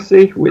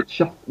legacy,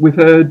 which we've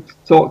heard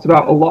talked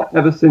about a lot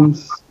ever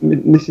since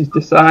Mrs.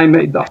 Desai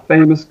made that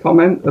famous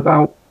comment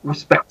about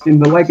respecting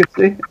the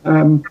legacy.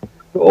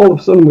 But all of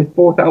a sudden, with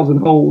 4,000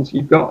 holes,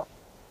 you've got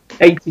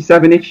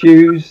 87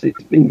 issues.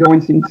 It's been going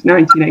since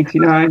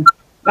 1989.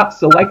 That's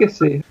the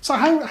legacy. So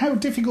how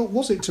difficult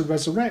was it to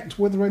resurrect?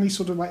 Were there any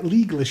sort of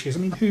legal issues? I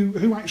mean,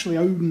 who actually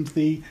owned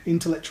the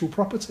intellectual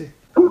property?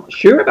 I'm not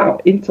sure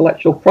about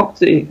intellectual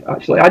property,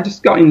 actually. I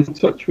just got in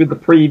touch with the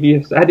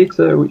previous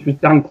editor, which was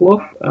Dan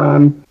Clough,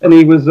 and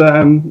he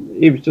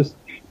was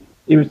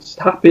just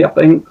happy, I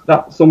think,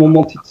 that someone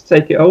wanted to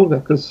take it over,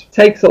 because it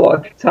takes a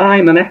lot of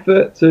time and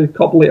effort to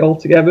cobble it all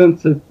together and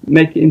to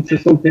make it into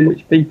something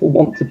which people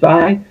want to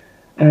buy.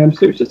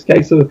 So it's just a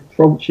case of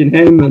approaching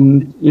him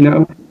and,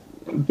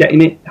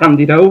 getting it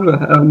handed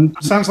over.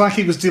 Sounds like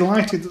he was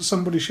delighted that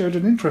somebody showed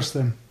an interest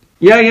then.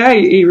 Yeah,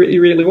 he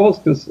really was,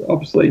 because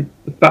obviously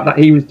the fact that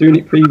he was doing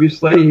it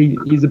previously,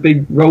 he's a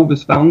big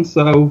Rovers fan,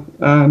 so,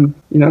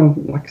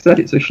 like I said,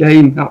 it's a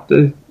shame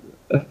after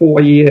a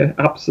 4-year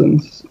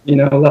absence,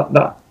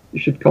 that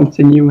should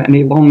continue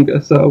any longer,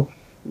 so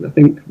I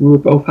think we were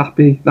both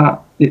happy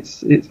that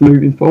it's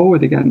moving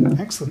forward again now.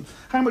 Excellent.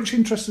 How much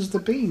interest has there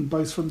been,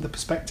 both from the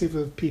perspective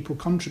of people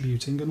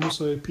contributing and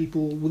also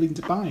people willing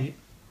to buy it?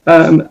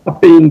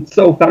 I've been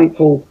so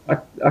thankful. I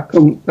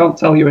can't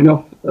tell you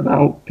enough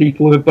about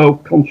people who have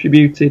both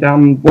contributed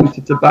and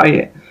wanted to buy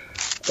it.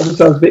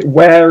 Obviously, I was a bit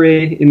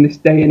wary in this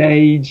day and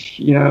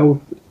age.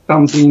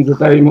 Fanzines are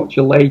very much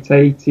a late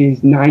 80s,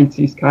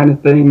 90s kind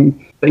of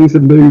thing. Things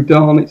have moved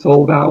on. It's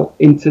all about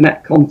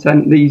internet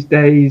content these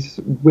days.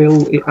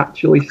 Will it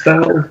actually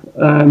sell?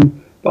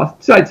 But I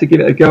decided to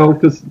give it a go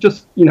because you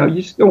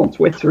just go on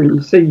Twitter and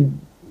you see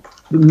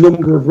the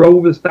number of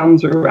Rovers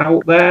fans who are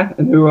out there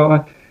and who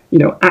are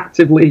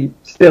actively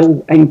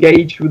still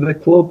engaged with the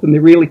club, and they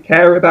really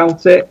care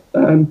about it.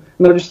 And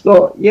I just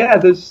thought,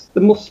 there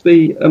must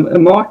be a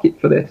market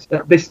for this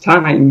at this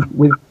time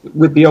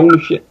with the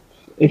ownership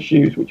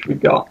issues which we've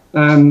got.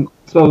 I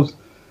suppose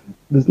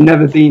there's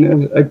never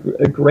been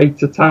a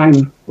greater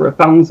time for a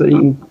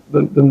fanzine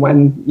than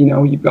when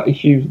you've got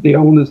issues the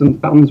owners and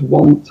fans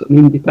want an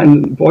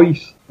independent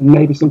voice and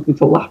maybe something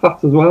to laugh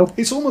at as well.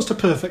 It's almost a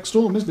perfect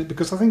storm, isn't it?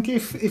 Because I think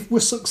if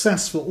we're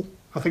successful,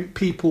 I think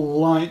people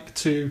like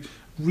to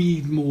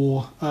read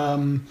more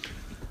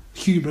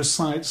humorous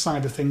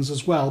side of things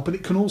as well. But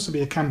it can also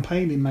be a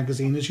campaigning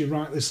magazine, as you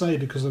rightly say,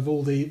 because of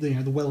all the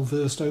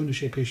well-versed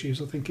ownership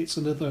issues. I think it's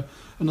another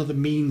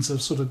means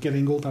of sort of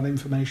getting all that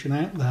information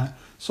out there.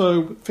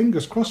 So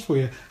fingers crossed for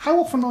you. How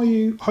often are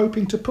you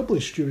hoping to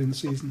publish during the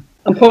season?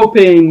 I'm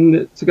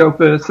hoping to go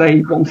for,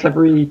 say, once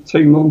every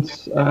 2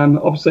 months.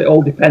 Obviously, it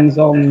all depends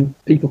on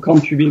people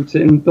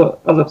contributing. But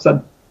as I've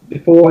said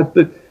before,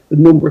 the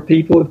number of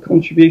people have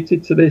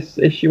contributed to this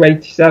issue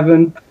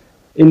 87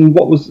 in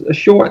what was a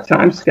short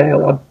time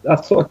scale. I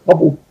sort of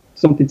cobbled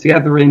something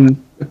together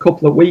in a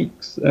couple of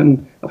weeks,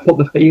 and I put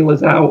the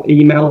feelers out,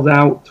 emails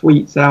out,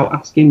 tweets out,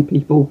 asking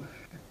people,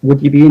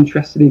 would you be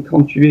interested in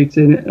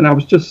contributing? And I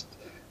was just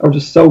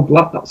so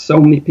glad that so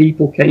many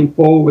people came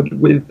forward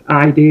with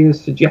ideas,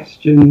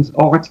 suggestions,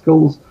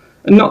 articles,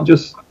 and not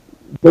just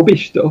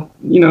rubbish stuff.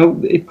 You know,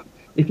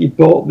 if you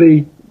bought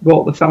the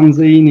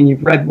fanzine and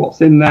you've read what's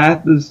in there,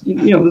 there's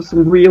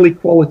some really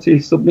quality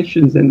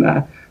submissions in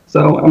there.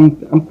 So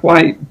I'm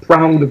quite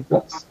proud of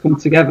what's come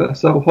together.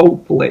 So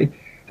hopefully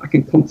I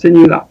can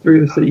continue that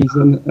through the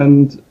season,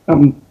 and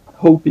I'm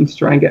hoping to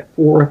try and get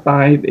 4 or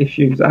 5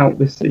 issues out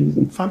this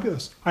season.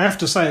 Fabulous. I have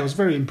to say, I was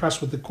very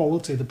impressed with the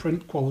quality, the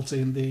print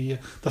quality, and the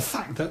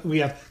fact that we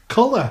had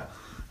colour.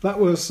 That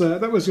was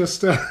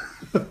just a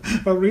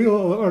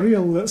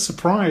real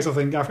surprise, I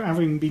think,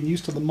 having been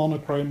used to the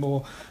monochrome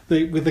or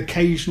with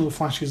occasional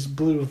flashes of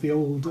blue of the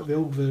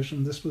old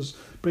version. This was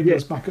bringing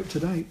us back up to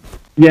date.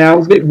 Yeah, I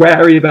was a bit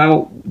wary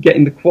about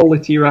getting the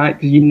quality right,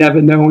 because you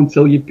never know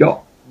until you've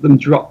got them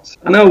dropped.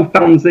 I know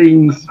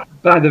fanzines,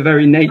 by their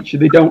very nature,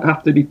 they don't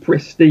have to be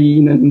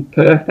pristine and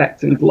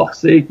perfect and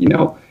glossy. You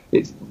know,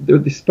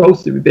 they're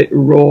supposed to be a bit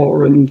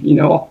raw and, you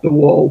know, off the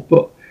wall.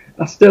 But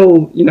I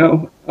still, you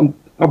know,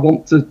 I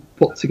want to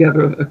put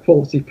together a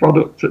quality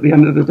product at the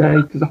end of the day,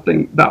 because I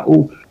think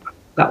that'll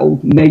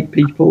make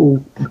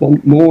people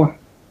want more.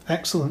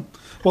 Excellent.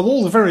 Well,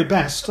 all the very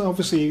best.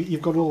 Obviously,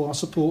 you've got all our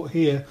support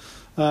here.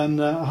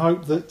 And I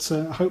hope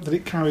that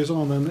it carries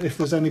on. And if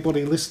there's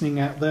anybody listening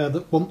out there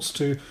that wants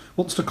to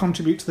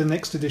contribute to the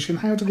next edition,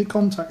 how do they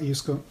contact you,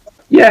 Scott?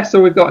 Yeah,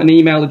 so we've got an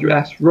email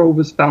address,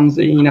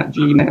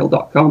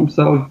 roversfanzine@gmail.com.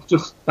 So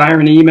just fire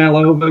an email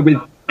over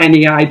with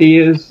any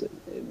ideas,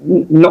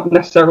 not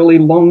necessarily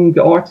long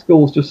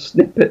articles, just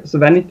snippets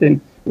of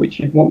anything which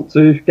you'd want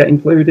to get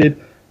included.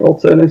 Or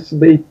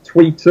alternatively,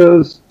 tweet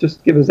us,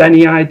 just give us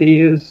any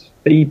ideas,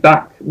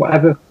 feedback,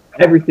 whatever.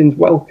 Everything's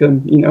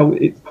welcome. You know,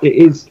 it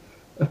is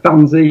a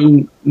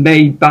fanzine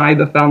made by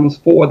the fans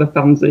for the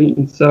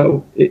fanzine,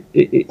 so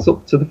it's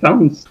up to the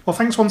fans. Well,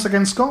 thanks once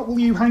again, Scott. Will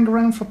you hang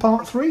around for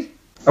part 3?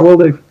 I will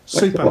do.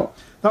 Super.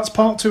 That's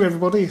part 2,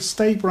 everybody.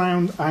 Stay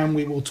around and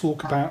we will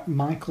talk about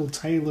Michael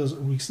Taylor's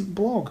recent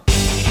blog.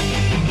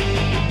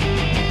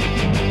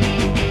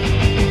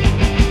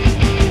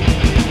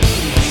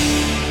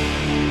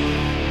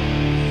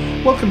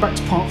 Welcome back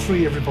to part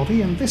 3,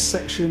 everybody, and this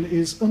section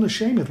is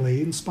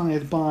unashamedly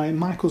inspired by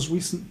Michael's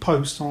recent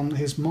post on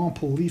his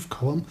Marple Leaf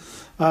column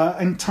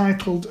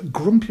entitled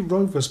Grumpy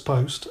Rovers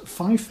Post,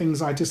 5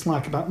 Things I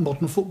Dislike About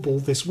Modern Football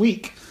This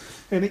Week.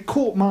 And it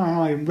caught my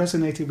eye and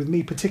resonated with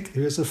me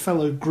particularly as a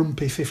fellow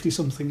grumpy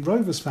 50-something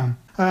Rovers fan.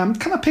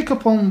 Can I pick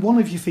up on one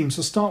of your themes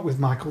to start with,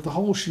 Michael? The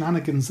whole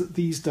shenanigans that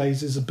these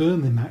days is a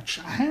Burnley match.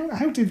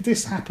 How did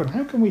this happen?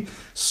 How can we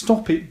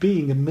stop it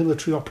being a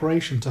military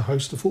operation to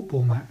host a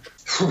football match?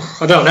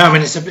 I don't know. I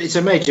mean, it's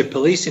a major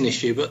policing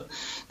issue, but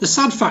the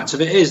sad fact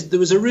of it is there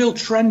was a real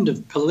trend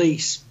of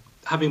police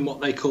having what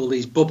they call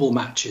these bubble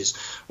matches,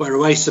 where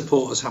away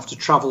supporters have to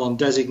travel on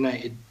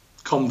designated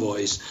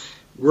convoys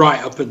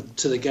right up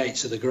to the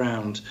gates of the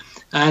ground.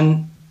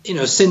 And, you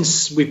know,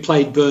 since we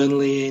played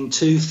Burnley in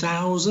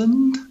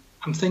 2000,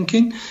 I'm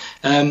thinking,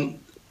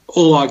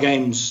 all our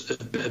games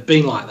have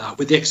been like that,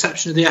 with the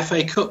exception of the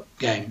FA Cup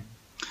game,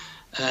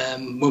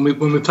 when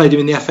we played him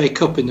in the FA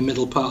Cup in the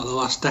middle part of the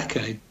last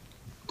decade,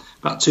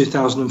 about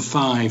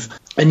 2005.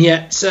 And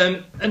yet,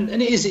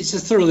 it's a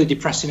thoroughly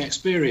depressing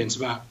experience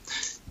about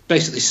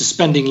basically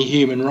suspending your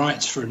human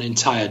rights for an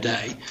entire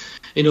day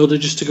in order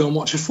just to go and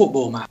watch a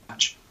football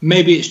match.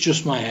 Maybe it's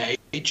just my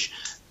age,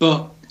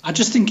 but I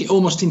just think it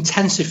almost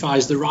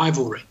intensifies the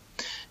rivalry.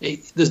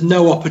 There's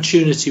no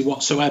opportunity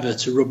whatsoever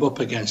to rub up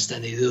against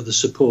any of the other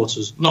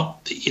supporters,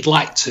 not that you'd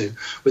like to,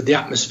 with the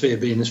atmosphere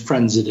being as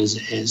frenzied as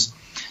it is.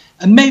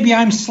 And maybe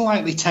I'm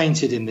slightly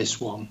tainted in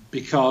this one,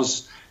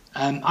 because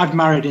I've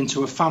married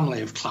into a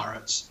family of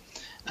Clarets,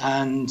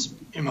 and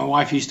my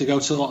wife used to go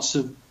to lots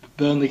of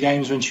Burnley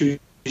games when she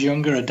was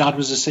younger. Her dad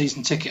was a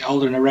season ticket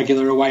holder and a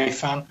regular away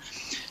fan.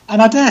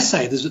 And I dare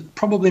say there's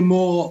probably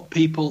more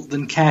people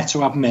than care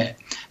to admit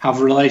have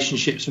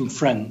relationships and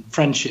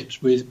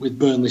friendships with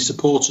Burnley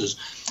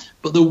supporters.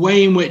 But the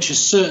way in which a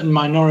certain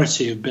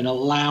minority have been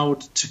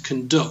allowed to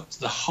conduct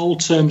the whole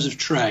terms of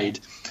trade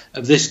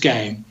of this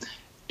game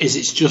is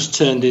it's just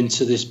turned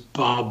into this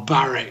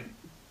barbaric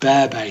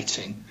bear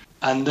baiting.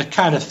 And the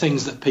kind of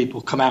things that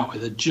people come out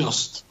with are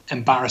just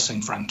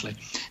embarrassing, frankly.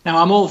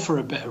 Now, I'm all for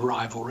a bit of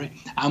rivalry.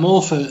 I'm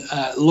all for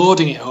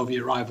lording it over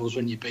your rivals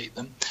when you beat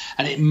them.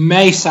 And it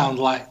may sound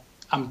like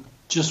I'm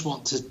just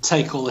want to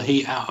take all the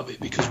heat out of it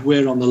because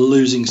we're on the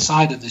losing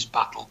side of this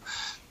battle.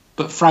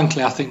 But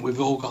frankly, I think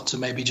we've all got to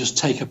maybe just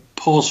take a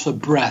pause for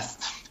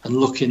breath and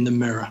look in the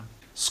mirror.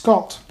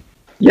 Scott?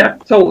 Yeah,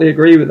 totally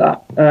agree with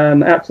that.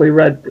 I actually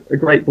read a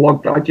great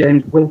blog by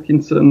James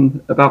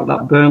Wilkinson about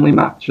that Burnley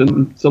match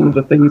and some of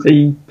the things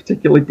he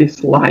particularly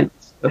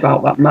disliked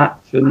about that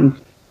match. And,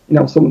 you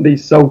know, some of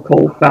these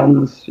so-called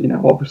fans, you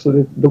know,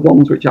 obviously the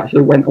ones which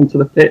actually went onto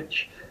the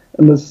pitch.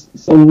 And there's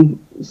some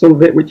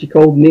of it which he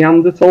called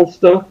Neanderthal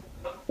stuff.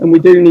 And we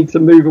do need to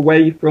move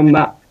away from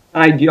that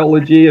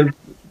ideology of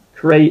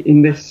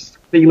creating this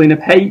feeling of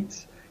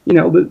hate. You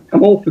know,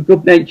 I'm all for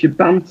good-natured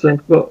banter,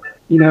 but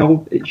you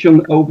know, it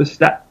shouldn't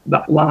overstep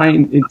that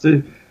line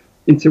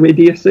into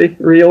idiocy,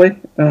 really.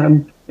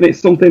 And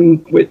it's something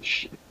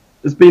which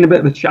has been a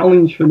bit of a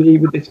challenge for me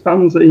with this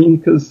fanzine,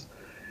 because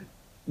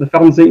the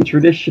fanzine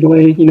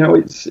traditionally, you know,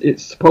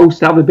 it's supposed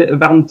to have a bit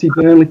of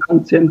anti-Burnley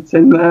content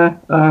in there.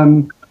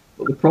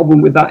 But the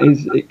problem with that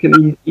is it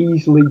can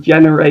easily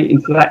generate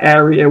into that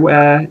area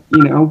where,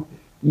 you know,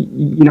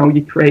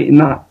 you're creating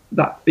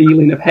that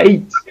feeling of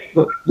hate,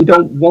 but you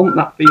don't want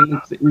that feeling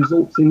because it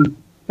results in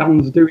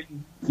fans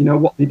doing, you know,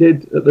 what they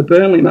did at the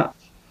Burnley match.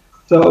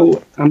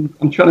 So I'm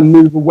trying to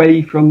move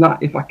away from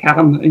that if I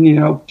can, and you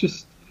know,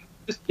 just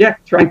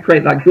try and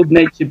create that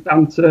good-natured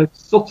banter,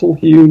 subtle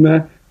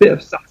humour, bit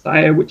of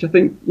satire, which I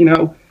think, you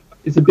know,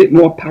 is a bit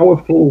more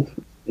powerful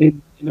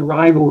in a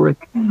rivalry.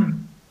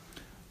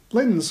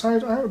 Linz,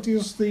 how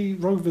does the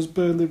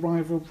Rovers-Burnley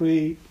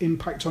rivalry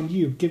impact on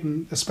you,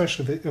 given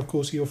especially that, of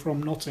course, you're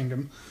from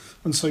Nottingham,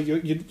 and so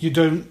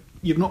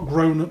you've not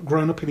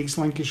grown up in East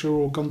Lancashire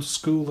or gone to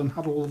school and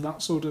had all of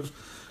that sort of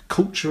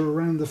culture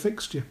around the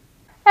fixture?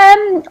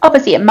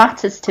 Obviously it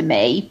matters to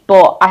me,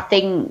 but I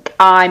think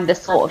I'm the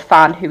sort of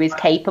fan who is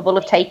capable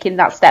of taking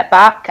that step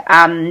back,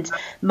 and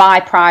my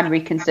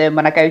primary concern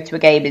when I go to a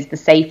game is the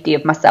safety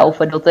of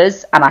myself and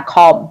others, and I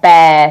can't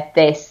bear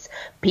this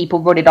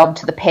people running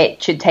onto the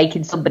pitch and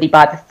taking somebody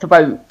by the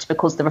throat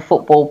because they're a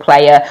football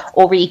player,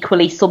 or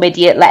equally some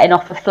idiot letting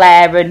off a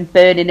flare and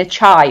burning a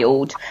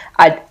child.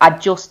 I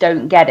just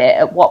don't get it.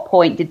 At what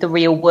point did the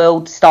real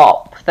world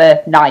stop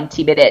for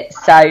 90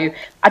 minutes? So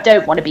I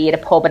don't want to be in a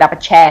pub and have a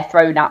chair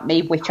thrown at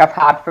me, which I've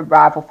had from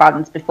rival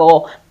fans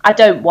before. I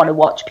don't want to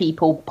watch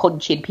people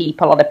punching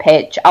people on a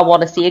pitch. I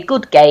want to see a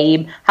good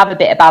game, have a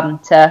bit of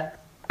banter,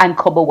 and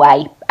come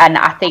away. And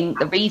I think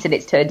the reason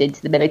it's turned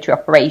into the military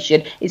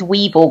operation is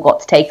we've all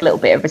got to take a little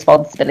bit of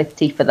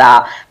responsibility for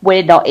that.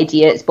 We're not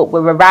idiots, but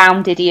we're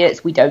around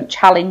idiots. We don't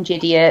challenge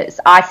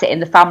idiots. I sit in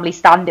the family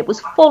stand. It was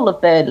full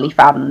of Burnley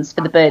fans for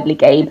the Burnley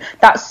game.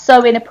 That's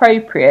so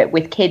inappropriate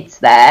with kids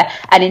there.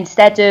 And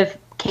instead of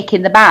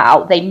kicking them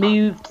out, they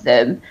moved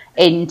them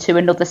into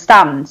another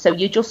stand. So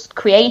you're just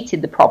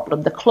creating the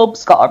problem. The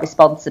club's got a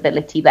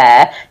responsibility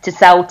there to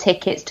sell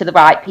tickets to the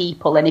right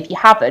people. And if you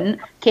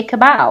haven't, kick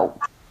them out.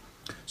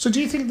 So do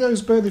you think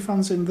those Burnley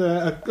fans in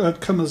there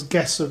come as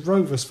guests of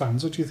Rovers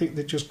fans, or do you think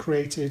they just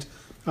created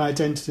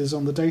identities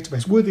on the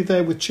database? Were they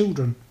there with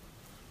children?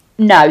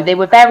 No, they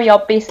were very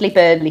obviously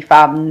Burnley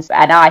fans,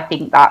 and I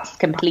think that's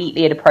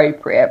completely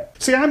inappropriate.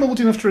 See, I'm old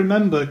enough to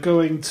remember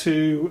going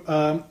to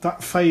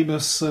that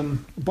famous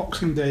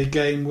Boxing Day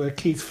game where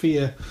Keith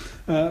Fear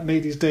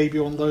made his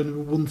debut on loan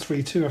and won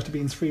 3-2 after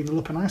being 3-0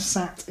 up, and I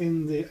sat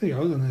in the,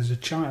 and as a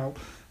child,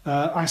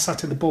 I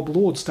sat in the Bob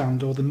Lord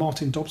stand, or the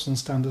Martin Dobson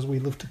stand as we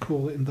loved to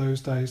call it in those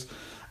days.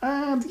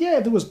 And yeah,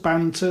 there was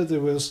banter,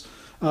 there was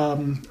a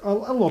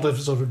lot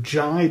of sort of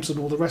jibes and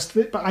all the rest of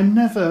it, but I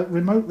never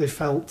remotely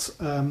felt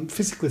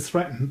physically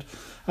threatened.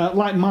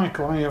 Like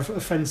Michael, I have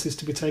offences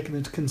to be taken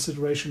into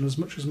consideration as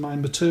much as my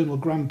maternal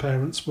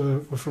grandparents were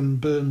from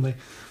Burnley.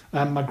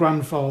 My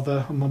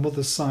grandfather on my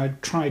mother's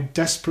side tried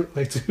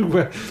desperately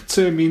to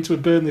turn me into a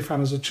Burnley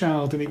fan as a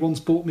child, and he once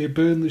bought me a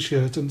Burnley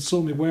shirt and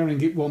saw me wearing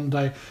it one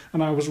day,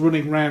 and I was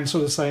running around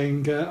sort of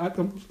saying,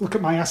 look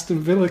at my Aston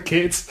Villa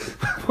kit,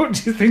 what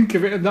do you think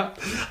of it? And that,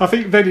 I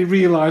think then he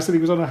realised that he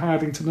was on a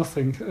hiding to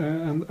nothing,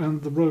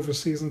 and the Rovers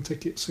season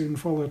ticket soon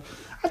followed.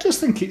 I just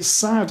think it's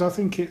sad. I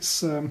think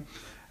it's...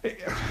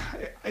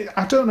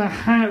 I don't know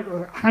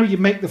how you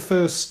make the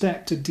first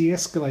step to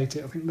de-escalate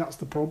it. I think that's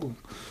the problem.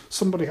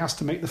 Somebody has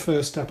to make the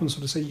first step and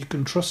sort of say, you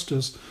can trust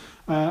us.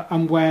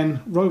 And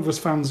when Rovers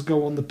fans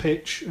go on the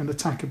pitch and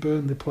attack a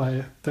Burnley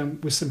player, then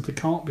we simply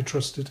can't be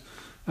trusted.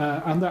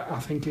 And that, I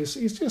think, is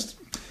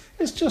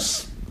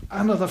just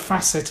another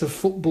facet of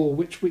football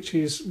which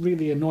is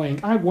really annoying.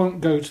 I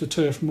won't go to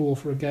Turf Moor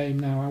for a game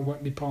now. I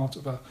won't be part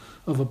of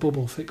a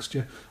bubble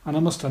fixture. And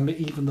I must admit,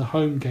 even the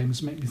home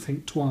games make me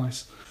think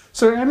twice.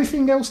 So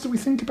anything else that we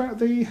think about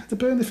the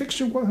Burnley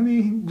fixture? What,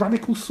 any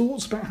radical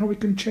thoughts about how we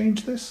can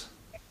change this?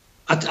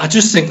 I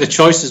just think the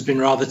choice has been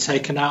rather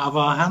taken out of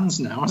our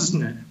hands now,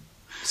 hasn't it?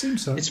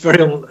 Seems so. It's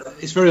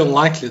very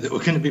unlikely that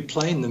we're going to be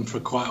playing them for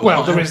quite a while.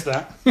 Well, there is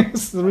that.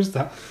 Yes, there is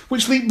that.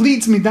 Which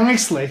leads me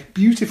nicely,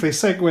 beautifully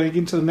segueing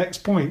into the next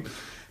point.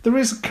 There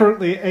is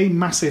currently a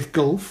massive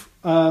gulf.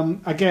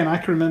 Again, I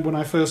can remember when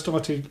I first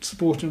started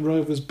supporting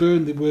Rovers,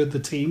 Burnley were the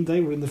team. They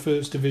were in the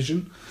first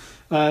division.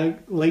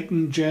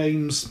 Leighton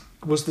James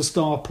was the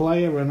star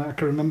player, and I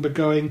can remember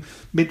going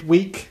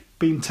midweek,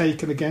 being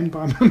taken again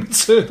by my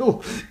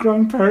maternal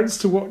grandparents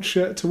to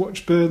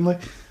watch Burnley.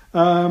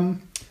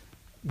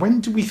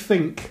 When do we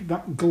think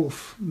that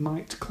gulf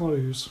might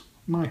close,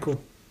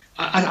 Michael?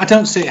 I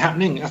don't see it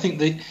happening. I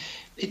think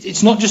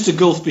it's not just a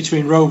gulf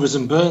between Rovers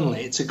and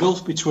Burnley. It's a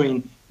gulf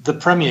between the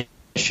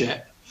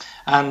Premiership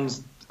and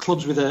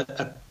clubs with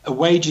a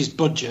wages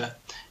budget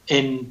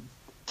in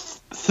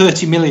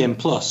 30 million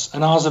plus,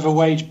 and ours have a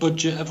wage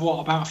budget of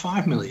about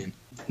 5 million.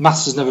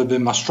 Maths has never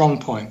been my strong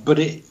point, but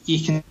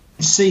you can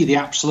see the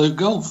absolute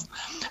gulf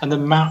and the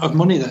amount of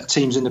money that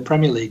teams in the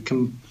Premier League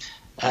can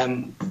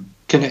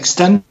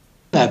extend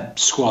their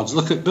squads.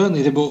 Look at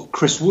Burnley; they bought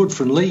Chris Wood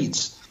from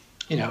Leeds.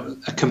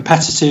 A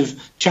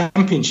competitive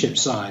championship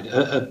side,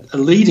 a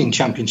leading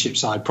championship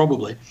side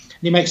probably,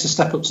 and he makes a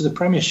step up to the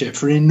Premiership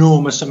for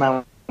enormous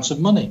amounts of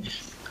money.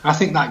 I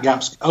think that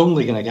gap's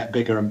only going to get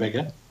bigger and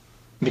bigger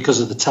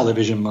because of the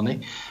television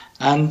money.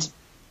 And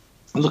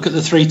look at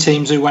the 3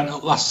 teams who went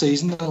up last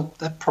season.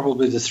 They're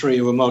probably the 3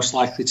 who are most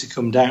likely to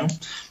come down.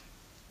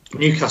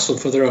 Newcastle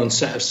for their own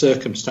set of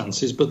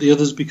circumstances, but the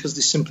others because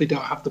they simply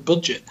don't have the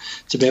budget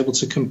to be able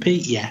to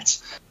compete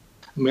yet.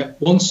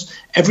 Once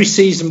every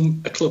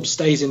season a club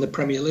stays in the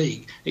Premier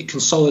League, it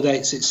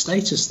consolidates its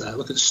status there.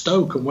 Look at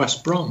Stoke and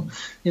West Brom.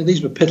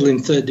 These were piddling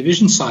 3rd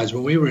division sides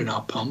when we were in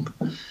our pomp.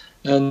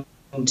 And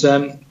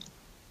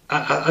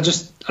I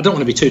don't want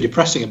to be too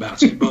depressing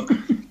about it, but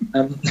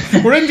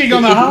we're ending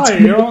on a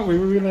high, aren't we?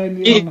 We're really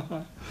ending on a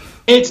high.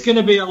 It's going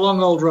to be a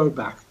long old road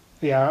back.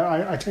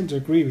 Yeah, I tend to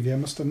agree with you, I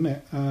must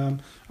admit.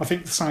 I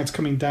think the side's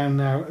coming down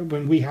now.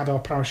 When we had our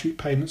parachute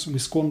payments and we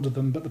squandered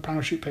them, but the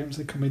parachute payments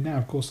that come in now,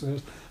 of course,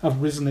 have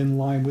risen in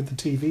line with the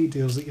TV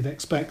deals that you'd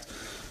expect.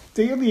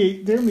 The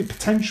only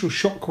potential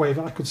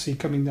shockwave I could see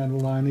coming down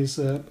the line is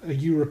a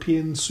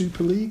European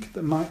Super League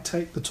that might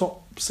take the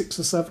top 6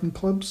 or 7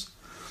 clubs.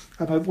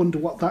 And I wonder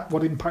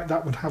what impact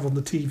that would have on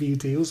the TV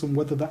deals and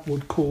whether that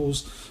would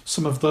cause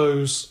some of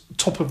those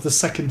top of the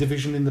 2nd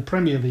division in the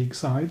Premier League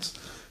sides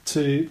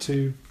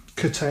to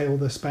curtail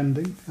their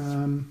spending.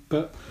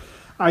 But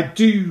I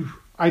do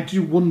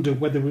wonder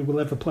whether we will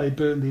ever play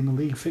Burnley in a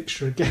league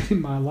fixture again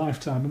in my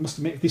lifetime. I must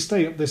admit, if they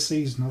stay up this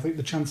season, I think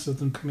the chances of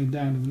them coming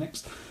down in the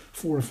next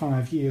 4 or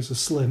 5 years are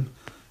slim.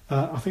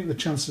 I think the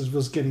chances of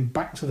us getting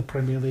back to the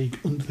Premier League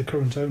under the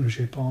current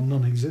ownership are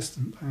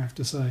non-existent, I have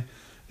to say.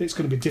 It's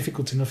going to be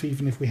difficult enough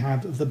even if we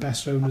had the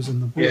best owners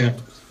in the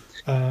world.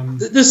 Yeah.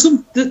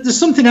 There's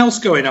something else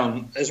going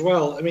on as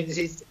well. I mean,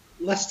 it's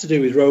less to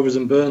do with Rovers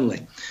and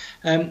Burnley.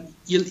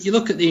 You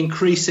look at the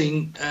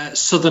increasing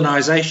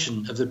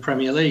southernisation of the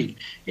Premier League.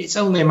 It's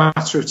only a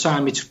matter of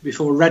time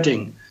before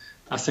Reading,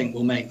 I think,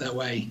 will make their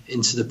way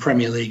into the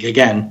Premier League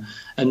again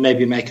and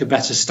maybe make a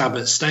better stab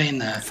at staying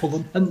there.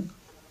 Fulham.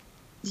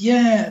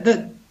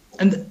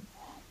 And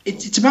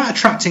it's about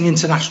attracting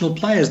international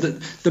players. That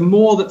the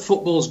more that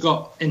football's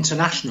got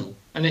international,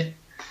 and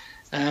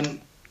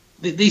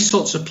these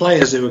sorts of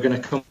players who are going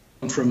to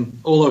come from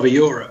all over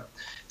Europe,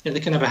 they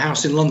can have a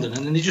house in London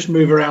and then they just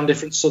move around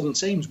different southern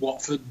teams: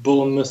 Watford,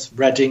 Bournemouth,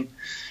 Reading,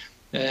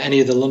 any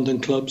of the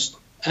London clubs,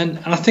 and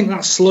I think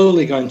that's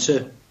slowly going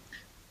to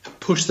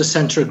push the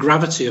centre of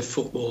gravity of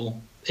football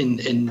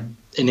in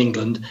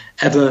England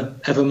ever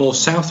more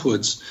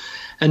southwards.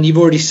 And you've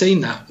already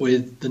seen that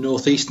with the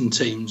northeastern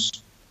teams,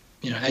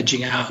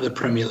 edging out of the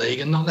Premier League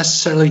and not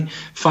necessarily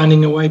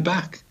finding a way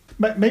back.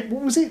 Mate,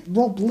 what was it?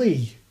 Rob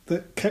Lee,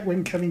 that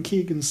when Kevin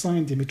Keegan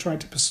signed him,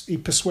 he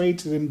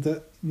persuaded him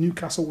that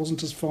Newcastle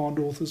wasn't as far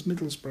north as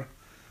Middlesbrough,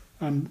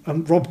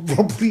 and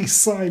Rob Lee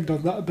signed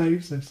on that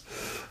basis.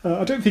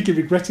 I don't think he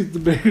regretted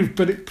the move,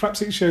 but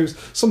perhaps it shows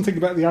something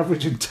about the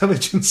average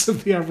intelligence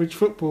of the average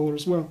footballer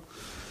as well.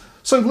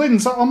 So,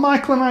 Lynn, are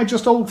Michael and I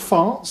just old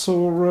farts,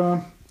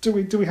 or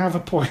do we have a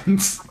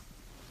point?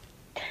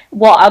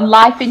 What, on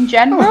life in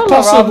general, or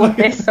on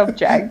this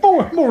subject?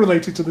 More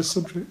related to this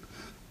subject.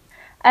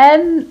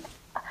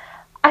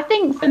 I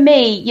think for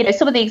me,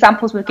 some of the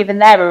examples we've given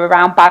there are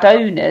around bad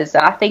owners,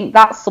 and I think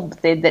that's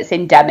something that's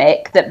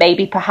endemic that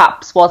maybe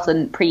perhaps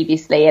wasn't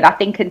previously. And I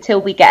think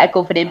until we get a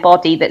governing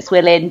body that's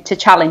willing to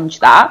challenge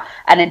that,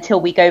 and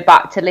until we go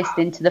back to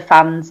listening to the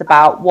fans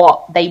about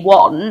what they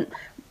want,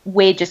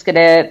 we're just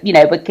gonna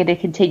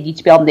continue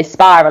to be on this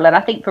spiral. And I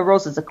think for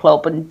us as a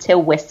club,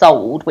 until we're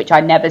sold, which I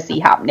never see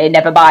happening,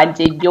 never mind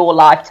in your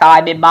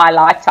lifetime, in my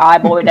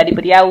lifetime, or in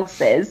anybody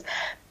else's,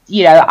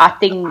 I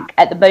think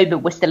at the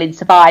moment we're still in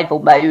survival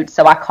mode,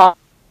 so I can't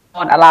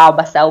allow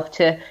myself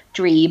to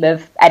dream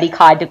of any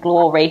kind of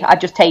glory. I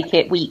just take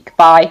it week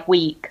by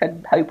week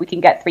and hope we can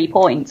get 3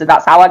 points, and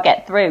that's how I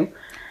get through.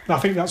 I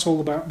think that's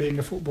all about being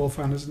a football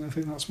fan, isn't it? I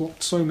think that's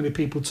what so many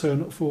people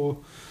turn up for,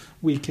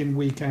 week in,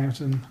 week out,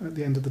 and at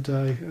the end of the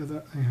day,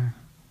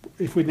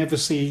 if we never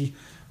see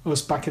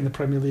us back in the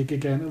Premier League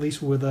again, at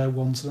least we were there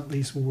once, and at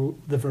least we were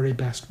the very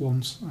best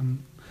once,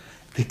 and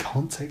they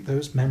can't take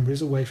those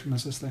memories away from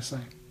us, as they say.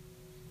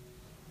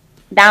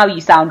 Now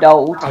you sound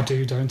old. I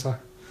do, don't I?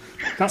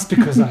 That's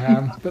because I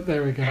am, but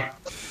there we go.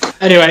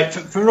 Anyway,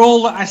 for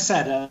all that I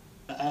said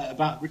about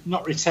about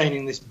not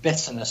retaining this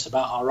bitterness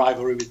about our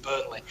rivalry with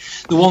Burnley.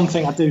 The one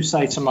thing I do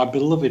say to my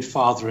beloved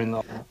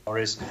father-in-law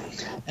is,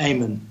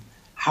 Eamon,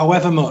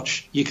 however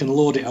much you can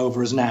lord it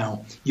over us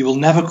now, you will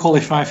never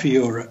qualify for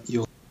Europe,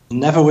 you'll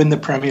never win the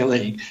Premier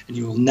League, and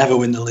you will never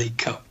win the League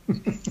Cup.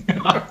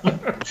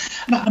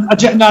 I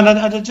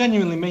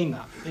genuinely mean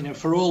that.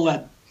 For all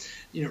that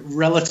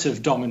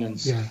relative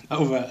dominance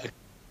over a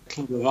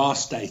club of our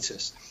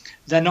status,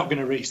 they're not going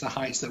to reach the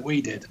heights that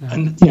we did. No.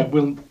 And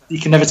you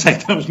can never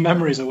take those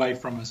memories away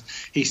from us,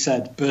 he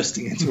said,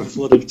 bursting into a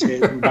flood of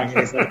tears and banging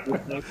his head.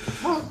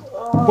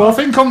 Well, I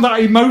think on that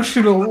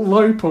emotional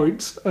low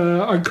point,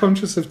 I'm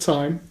conscious of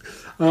time.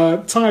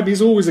 Time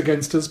is always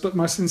against us, but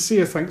my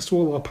sincere thanks to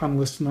all our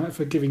panellists tonight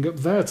for giving up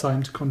their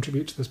time to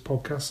contribute to this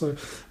podcast. So,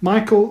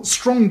 Michael,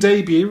 strong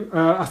debut.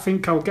 I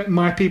think I'll get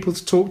my people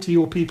to talk to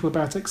your people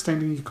about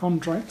extending your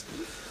contract.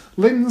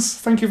 Linz,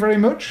 thank you very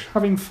much.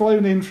 Having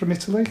flown in from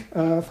Italy,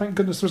 thank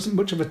goodness there isn't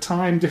much of a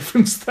time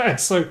difference there,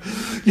 so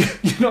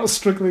you're not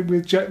struggling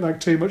with jet lag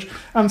too much.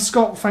 And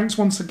Scott, thanks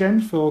once again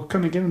for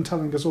coming in and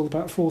telling us all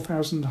about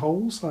 4,000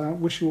 holes.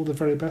 Wish you all the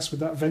very best with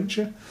that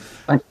venture.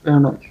 Thanks very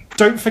much.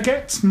 Don't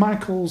forget,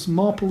 Michael's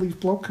Marple Leaf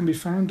blog can be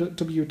found at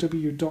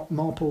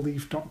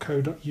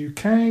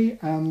www.marpleleaf.co.uk.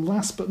 And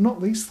last but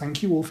not least,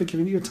 thank you all for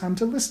giving your time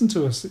to listen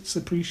to us. It's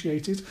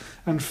appreciated,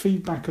 and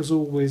feedback, as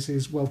always,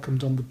 is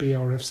welcomed on the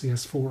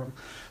BRFCS forum.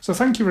 So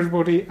thank you,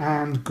 everybody,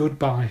 and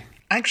goodbye.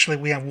 Actually,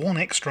 we have one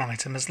extra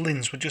item, as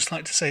Linz would just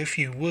like to say a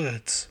few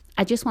words.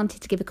 I just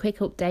wanted to give a quick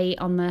update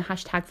on the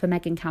hashtag for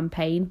Megan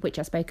campaign, which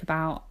I spoke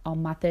about on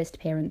my first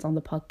appearance on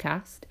the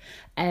podcast.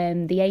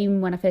 The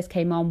aim when I first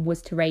came on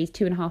was to raise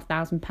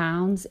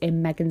 £2,500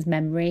 in Megan's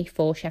memory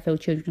for Sheffield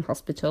Children's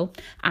Hospital,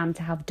 and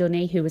to have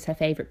Dunny, who was her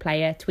favourite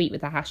player, tweet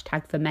with the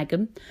hashtag for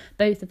Megan.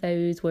 Both of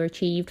those were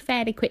achieved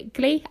fairly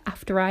quickly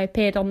after I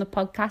appeared on the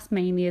podcast,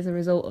 mainly as a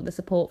result of the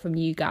support from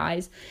you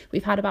guys.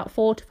 We've had about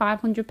 £400 to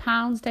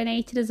 £500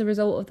 donated as a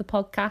result of the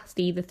podcast,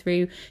 either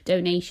through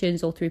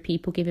donations or through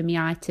people giving me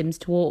items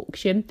to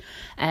auction.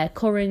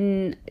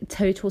 Current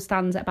total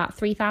stands at about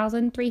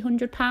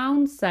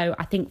 £3,300, so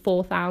I think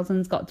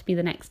 4,000's got to be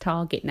the next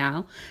target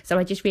now. So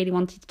I just really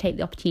wanted to take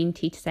the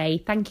opportunity to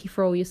say thank you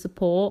for all your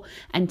support,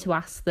 and to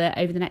ask that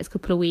over the next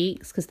couple of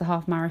weeks, because the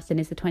half marathon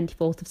is the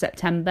 24th of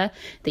September,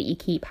 that you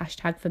keep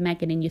hashtag for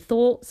Megan in your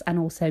thoughts, and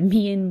also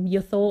me in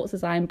your thoughts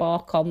as I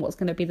embark on what's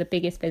going to be the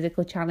biggest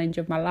physical challenge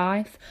of my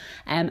life.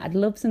 I'd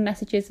love some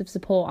messages of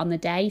support on the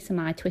day, so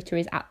my Twitter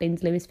is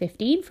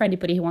 @LindsLewis15 for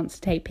anybody who wants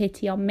to take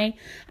pity on me.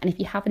 And if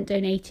you haven't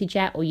donated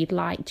yet, or you'd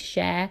like to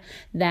share,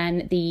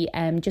 then the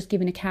Just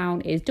Giving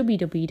account is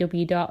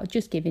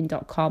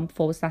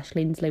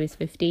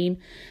www.justgiving.com/LindsLewis15.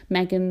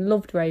 Megan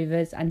loved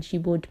Rovers, and she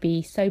would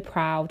be so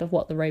proud of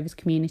what the Rovers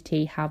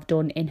community have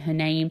done in her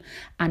name,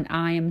 and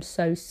I am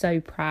so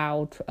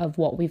proud of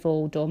what we've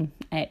all done.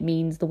 It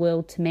means the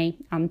world to me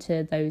and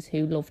to those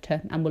who loved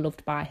her and were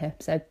loved by her,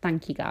 so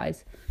thank you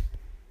guys.